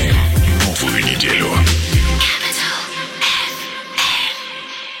 Встречаем новую неделю.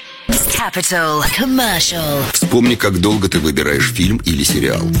 Capital Commercial. Помни, как долго ты выбираешь фильм или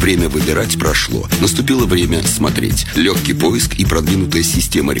сериал. Время выбирать прошло. Наступило время смотреть. Легкий поиск и продвинутая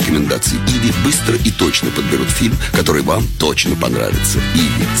система рекомендаций Иви быстро и точно подберут фильм, который вам точно понравится.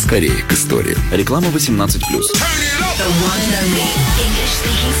 Иви. Скорее к истории. Реклама 18+. The one and only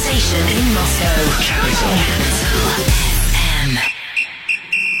English-speaking station in Moscow. Capital FM.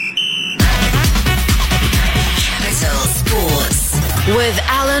 Capital Sports with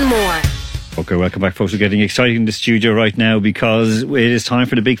Alan Moore. Okay, welcome back, folks. We're getting excited in the studio right now because it is time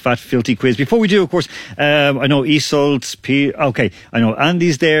for the big fat filthy quiz. Before we do, of course, I know Isolt, I know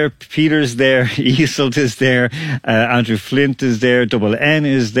Andy's there, Peter's there, Isolt is there, Andrew Flint is there, Double N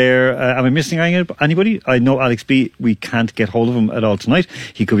is there. Am I missing anybody? I know Alex B, we can't get hold of him at all tonight.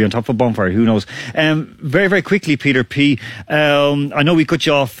 He could be on top of a bonfire, who knows. Very, very quickly, Peter P, I know we cut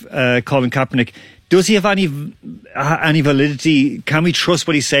you off, Colin Kaepernick. Does he have any validity? Can we trust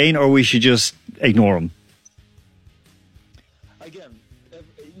what he's saying, or we should just ignore him? Again,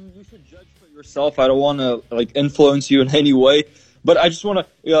 you should judge for yourself. I don't want to influence you in any way, but I just want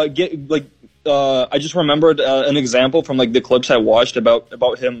to I just remembered an example from the clips I watched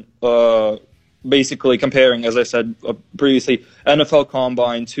about him basically comparing, as I said previously, NFL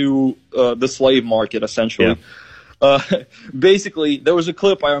Combine to the slave market, essentially. Yeah. Basically, there was a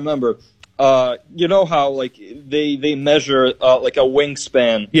clip I remember. You know how they measure a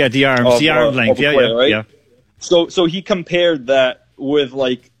wingspan? Yeah, the arm length. Of a player, right? Yeah. So he compared that with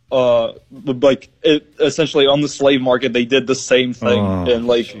essentially on the slave market they did the same thing, and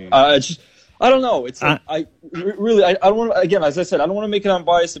I don't know. It's I don't want, again, as I said, I don't want to make an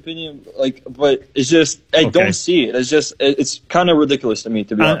unbiased opinion, but it's just I don't see it. It's just it's kind of ridiculous to me,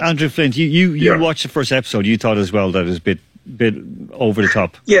 to be honest. Andrew Flint, you watched the first episode. You thought as well that it was a bit over the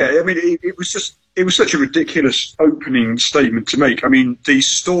top. Yeah, I mean, it was such a ridiculous opening statement to make. I mean, the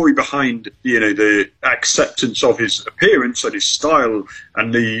story behind, the acceptance of his appearance and his style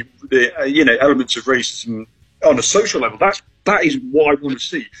and the elements of racism on a social level, that is what I want to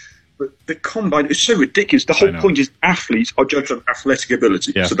see. But the Combine is so ridiculous. The whole point is athletes are judged on athletic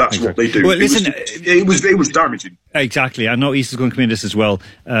ability. Yeah, so that's what they do. Well, listen, it was damaging. Exactly. I know Issa's going to come in this as well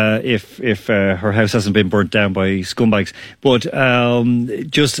if her house hasn't been burnt down by scumbags. But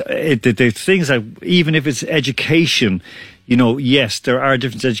the things that, even if it's education, yes, there are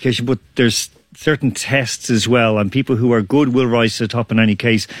different education, but there's certain tests as well, and people who are good will rise to the top in any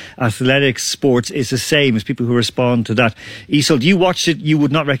case. Athletics, sports is the same as people who respond to that. Isolt, you watched it, you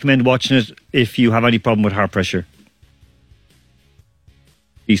would not recommend watching it if you have any problem with heart pressure.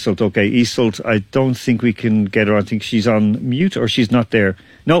 Isolt, okay. Isolt, I don't think we can get her. I think she's on mute, or she's not there.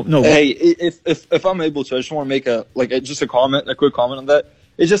 No. Hey, if I'm able to, I just want to make a quick comment on that.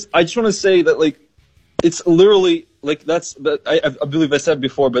 I just want to say that it's literally I believe I said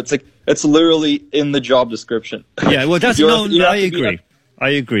before, but it's literally in the job description. Yeah, well, I agree. I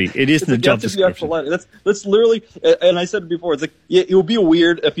agree. It is in the job description. That's literally, and I said before, it would be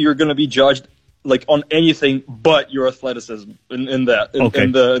weird if you're going to be judged on anything but your athleticism in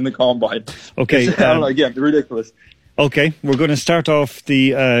the Combine. Okay, I don't know. Again, ridiculous. Okay, we're going to start off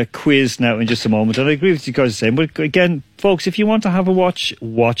the quiz now in just a moment, and I agree with you guys saying, but again, folks, if you want to have a watch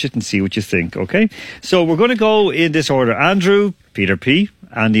it and see what you think, okay? So we're going to go in this order. Andrew, Peter P,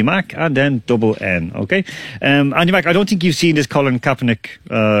 Andy Mack, and then Double N, okay? Andy Mack, I don't think you've seen this Colin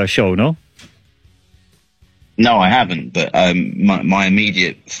Kaepernick show, no? No, I haven't, but my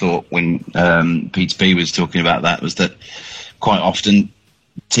immediate thought when Peter P was talking about that was that quite often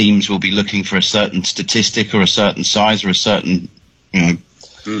teams will be looking for a certain statistic or a certain size or a certain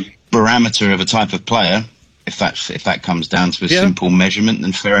parameter of a type of player. If that comes down to a simple measurement,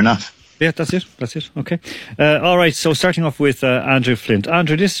 then fair enough. Yeah, that's it. Okay. All right. So starting off with Andrew Flint.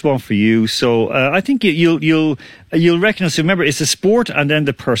 Andrew, this is one for you. So I think you'll recognize. Remember, it's a sport and then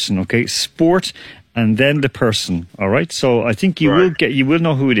the person. Okay, sport and then the person. All right. So I think you will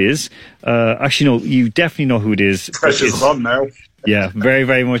know who it is. Actually, no, you definitely know who it is. Pressure's on now. Yeah, very,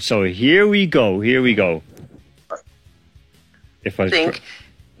 very much so. Here we go. If I think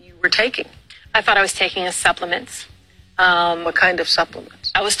you were taking, I thought I was taking a supplements. What kind of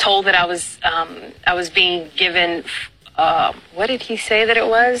supplements? I was told that I was being given. What did he say that it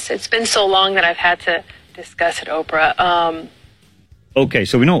was? It's been so long that I've had to discuss it, Oprah. Okay,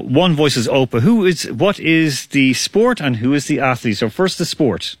 so we know one voice is Oprah. What is the sport and who is the athlete? So first the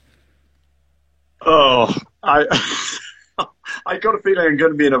sport. Oh, I got a feeling I'm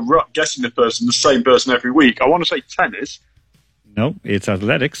going to be in a rut guessing the same person every week. I want to say tennis. No, it's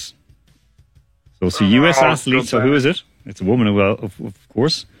athletics. So it's a US athlete. So who is it? It's a woman, of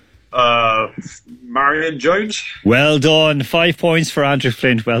course. Marion Jones. Well done. 5 points for Andrew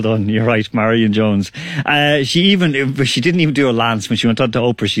Flint. Well done. You're right, Marion Jones. She didn't even do a lance. When she went on to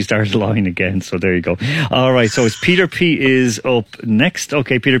Oprah, she started lying again. So there you go. All right. So it's Peter P is up next.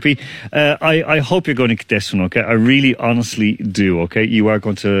 Okay, Peter P. I hope you're going to get this one. Okay. I really honestly do. Okay. You are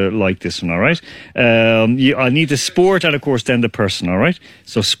going to like this one. All right. I need the sport and of course then the person. All right.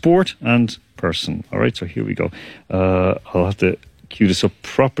 So sport and person. All right. So here we go. I'll have to cue this up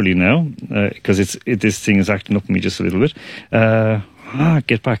properly now because this thing is acting up on me just a little bit.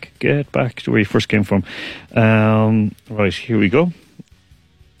 Get back to where you first came from. Right, here we go.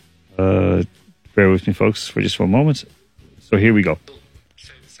 Bear with me, folks, for just one moment. So here we go.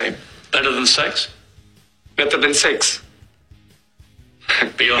 Same. Better than sex? Better than sex.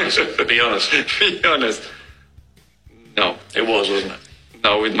 Be honest. Be honest. Be honest. No, it wasn't it?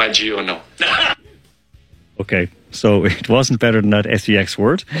 No, with my Gio, no. Okay, so it wasn't better than that SEX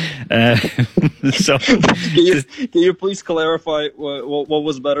word. So, can you please clarify what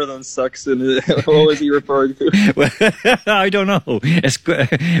was better than sex and what was he referring to? I don't know. Well,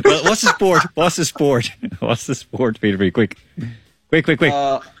 what's the sport? What's the sport? What's the sport, Peter? Quick.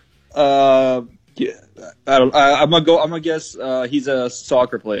 Yeah, I'm gonna guess he's a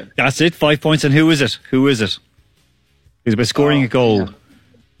soccer player. That's it. 5 points. And who is it? He's by scoring a goal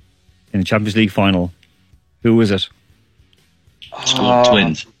in the Champions League final. Who is it?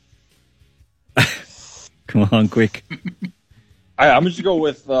 Twins. Come on, quick. I'm just going to go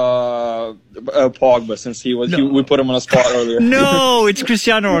with Pogba since we put him on a spot earlier. No, it's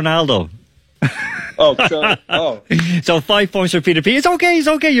Cristiano Ronaldo. So 5 points for Peter P. It's okay.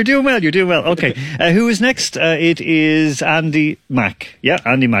 You're doing well. Okay. Who is next? It is Andy Mack. Yeah,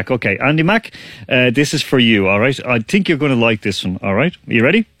 Andy Mack. Okay, Andy Mack, this is for you, all right? I think you're going to like this one, all right? Are you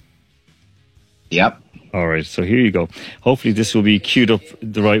ready? Yep. All right, so here you go. Hopefully this will be queued up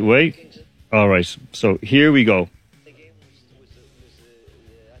the right way. All right, so here we go.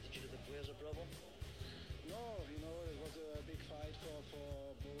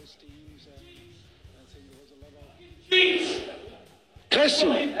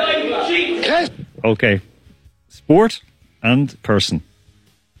 Okay, sport and person.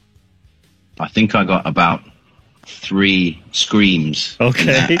 I think I got about 3 screams.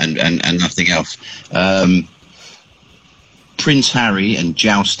 Okay. And nothing else. Prince Harry and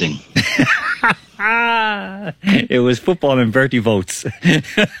jousting. It was football and Bertie votes.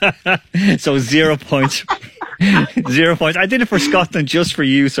 So 0 points. 0 points. I did it for Scotland just for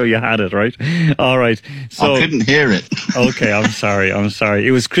you, so you had it, right? All right. So I couldn't hear it. Okay, I'm sorry.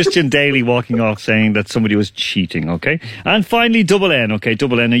 It was Christian Daly walking off saying that somebody was cheating, okay? And finally, Double N. Okay,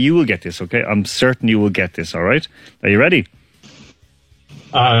 Double N, now you will get this, okay? I'm certain you will get this, all right? Are you ready?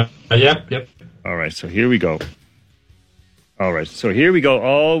 Yep. All right, so here we go.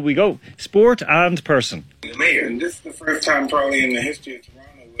 Oh, we go. Sport and person. The mayor, and this is the first time probably in the history of Toronto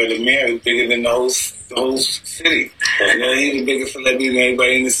where the mayor is bigger than the whole city. You know, he's the biggest celebrity than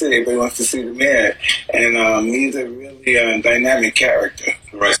anybody in the city. Everybody wants to see the mayor. And he's a really dynamic character.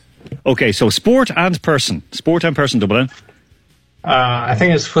 Right. Okay, so sport and person. Sport and person, Double N. I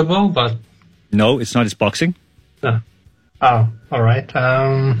think it's football, but... No, it's not. It's boxing. Oh, all right.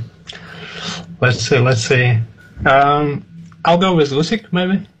 Let's see. I'll go with Usyk,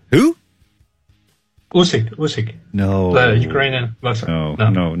 maybe. Who? Usyk. No. The Ukrainian boxer. No.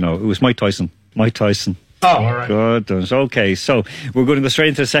 It was Mike Tyson. Oh, all right. Good. Okay, so we're going to go straight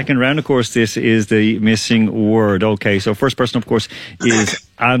into the second round. Of course, this is the missing word. Okay, so first person, of course, is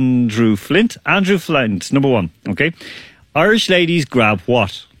Andrew Flint. Andrew Flint, number 1. Okay. Irish ladies grab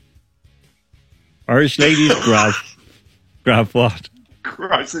what? Irish ladies grab what?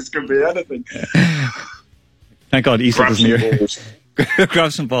 Christ, this could be anything. Thank God Easter was near.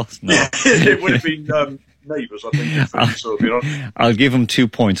 Grab some balls. No. It would have been neighbours, I think. I'll give him 2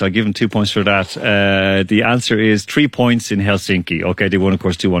 points. I'll give him 2 points for that. The answer is 3 points in Helsinki. Okay, they won, of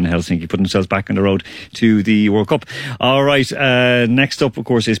course, 2-1 in Helsinki. Put themselves back on the road to the World Cup. All right, next up, of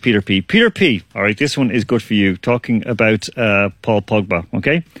course, is Peter P. Peter P. All right, this one is good for you. Talking about Paul Pogba,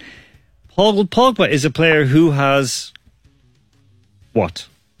 okay? Paul Pogba is a player who has... what?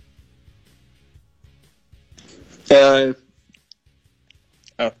 I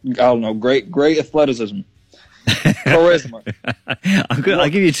don't know. Great athleticism. Charisma. I'll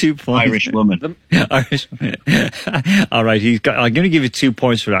give you 2 points. Irish woman. All right, I'm going to give you 2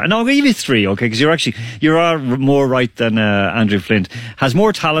 points for that. No, I'm going to give you 3, okay? Because you are more right than Andrew Flint. Has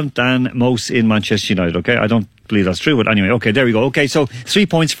more talent than most in Manchester United, okay? I don't believe that's true, but anyway, okay, there we go. Okay, so 3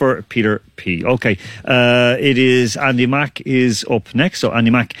 points for Peter P. Okay, it is Andy Mack is up next. So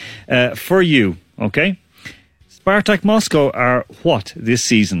Andy Mack, for you, okay? Spartak Moscow are what this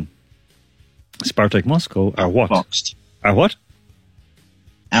season? Spartak Moscow are what? Outfoxed. Are what?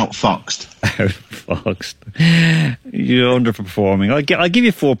 Outfoxed. Outfoxed. You're underperforming. I'll give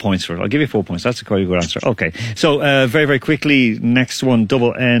you 4 points for it. I'll give you 4 points. That's a quite a good answer. Okay. So, very, very quickly, next one,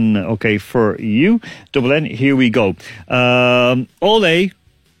 double N, okay, for you. Double N, here we go. Ole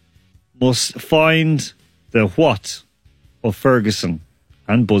must find the what of Ferguson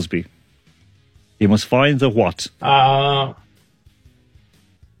and Busby. He must find the what.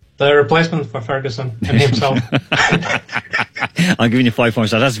 The replacement for Ferguson and himself. I'm giving you 5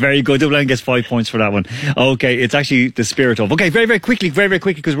 points. That's very good. Dublin gets 5 points for that one. Okay, it's actually the spirit of. Okay, very, very quickly,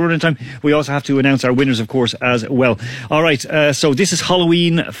 because we're running out of time. We also have to announce our winners, of course, as well. All right, so this is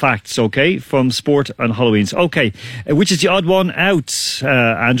Halloween facts, okay, from Sport and Halloweens. Okay, which is the odd one out,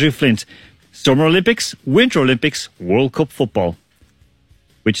 Andrew Flint? Summer Olympics, Winter Olympics, World Cup football.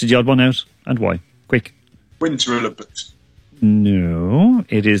 Which is the odd one out and why? Quick. Winter Olympics. No,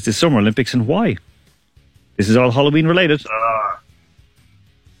 it is the Summer Olympics, and why? This is all Halloween related.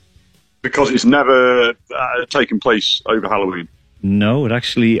 Because it's never taken place over Halloween. No, it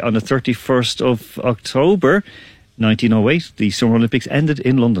actually, on the 31st of October 1908, the Summer Olympics ended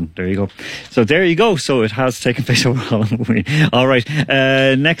in London. There you go. So there you go. So it has taken place over Halloween. All right.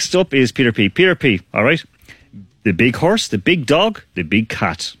 Next up is Peter P. Peter P. All right. The big horse, the big dog, the big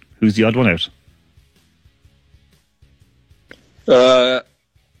cat. Who's the odd one out? The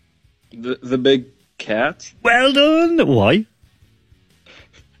big cat. Well done. Why?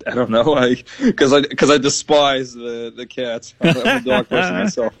 I don't know. Because I despise the cats. I'm a dog person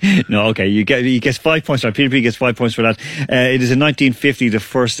myself. No, okay. You get 5 points for that. Peter P gets 5 points for that. It is in 1950 the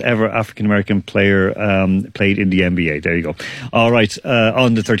first ever African American player played in the NBA. There you go. All right.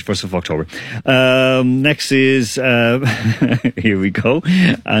 On the 31st of October. Next is here we go.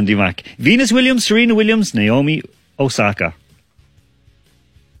 Andy Mack. Venus Williams, Serena Williams, Naomi Osaka.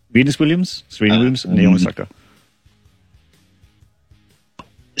 Venus Williams, Serena Williams, Naomi Osaka.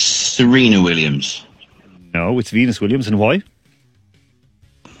 Serena Williams. No, it's Venus Williams, and why?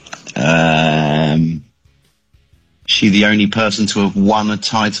 She the only person to have won a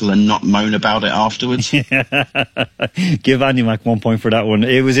title and not moan about it afterwards? Give Andy Mack 1 point for that one.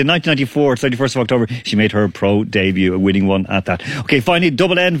 It was in 1994, 31st of October, she made her pro debut, a winning one at that. Okay, finally,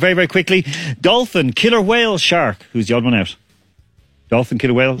 double N, very, very quickly. Dolphin, killer whale, shark. Who's the odd one out? Dolphin,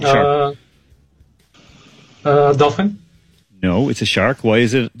 killer whale, shark. Dolphin. No, it's a shark. Why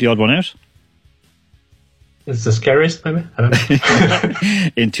is it the odd one out? It's the scariest, maybe? I don't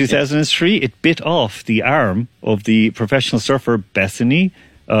know. In 2003, it bit off the arm of the professional surfer Bethany.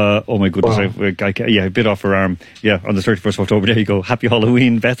 Oh my goodness, Wow. It bit off her arm. Yeah, on the 31st of October. There you go. Happy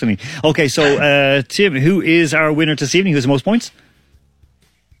Halloween, Bethany. Okay, so Tim, who is our winner this evening? Who has the most points?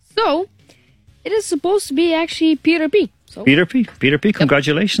 So, it is supposed to be actually Peter P. So. Peter P,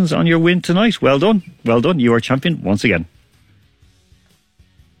 congratulations on your win tonight. Well done. You are champion once again.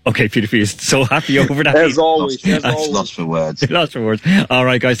 Okay, Peter P is so happy over that. As always. Lost for words. Lost for words. All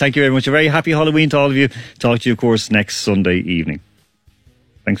right, guys, thank you very much. A very happy Halloween to all of you. Talk to you, of course, next Sunday evening.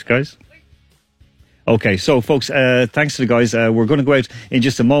 Thanks, guys. Okay, so folks, thanks to the guys. We're going to go out in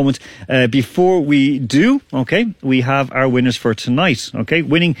just a moment. Before we do, okay, we have our winners for tonight. Okay,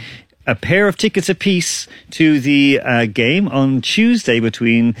 winning a pair of tickets apiece to the game on Tuesday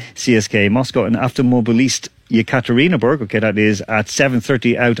between CSKA Moscow and Automobilist Yekaterinburg. Okay, that is at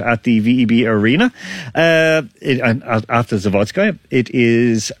 7:30 out at the VEB Arena. After Zavodskaya, it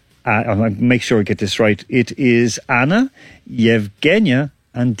is. I'll make sure I get this right. It is Anna, Yevgenia,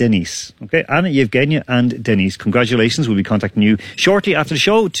 and Denise. Okay, Anna, Yevgenia, and Denise. Congratulations. We'll be contacting you shortly after the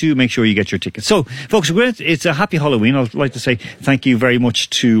show to make sure you get your tickets. So, folks, it's a happy Halloween. I'd like to say thank you very much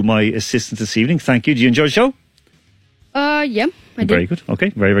to my assistant this evening. Thank you. Did you enjoy the show? Yeah, I did. Very good. Okay,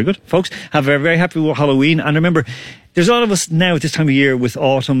 very, very good. Folks, have a very happy Halloween. And remember, there's a lot of us now at this time of year with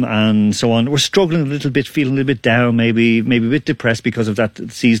autumn and so on. We're struggling a little bit, feeling a little bit down, maybe a bit depressed because of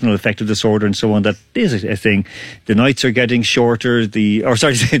that seasonal affective disorder and so on. That is a thing. The nights are getting shorter. The nights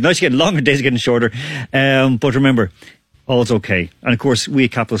are getting longer, days are getting shorter. But remember, all's okay. And of course, we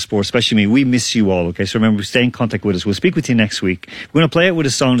at Capital Sports, especially me, we miss you all. Okay, so remember, stay in contact with us. We'll speak with you next week. We're going to play it with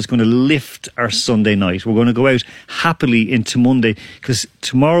a song that's going to lift our Sunday night. We're going to go out happily into Monday because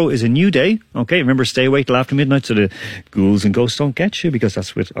tomorrow is a new day. Okay, remember, stay awake till after midnight so the ghouls and ghosts don't get you, because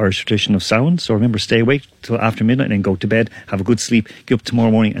that's with our tradition of sound. So remember, stay awake till after midnight and then go to bed, have a good sleep, get up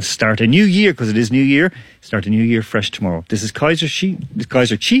tomorrow morning and start a new year, because it is New Year. Start a new year fresh tomorrow. This is Kaiser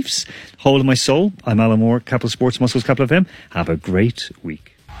Chiefs, Whole of My Soul. I'm Alan Moore, Capital Sports, Muscles, Capital FM. Have a great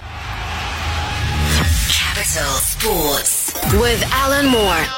week. Capital Sports with Alan Moore.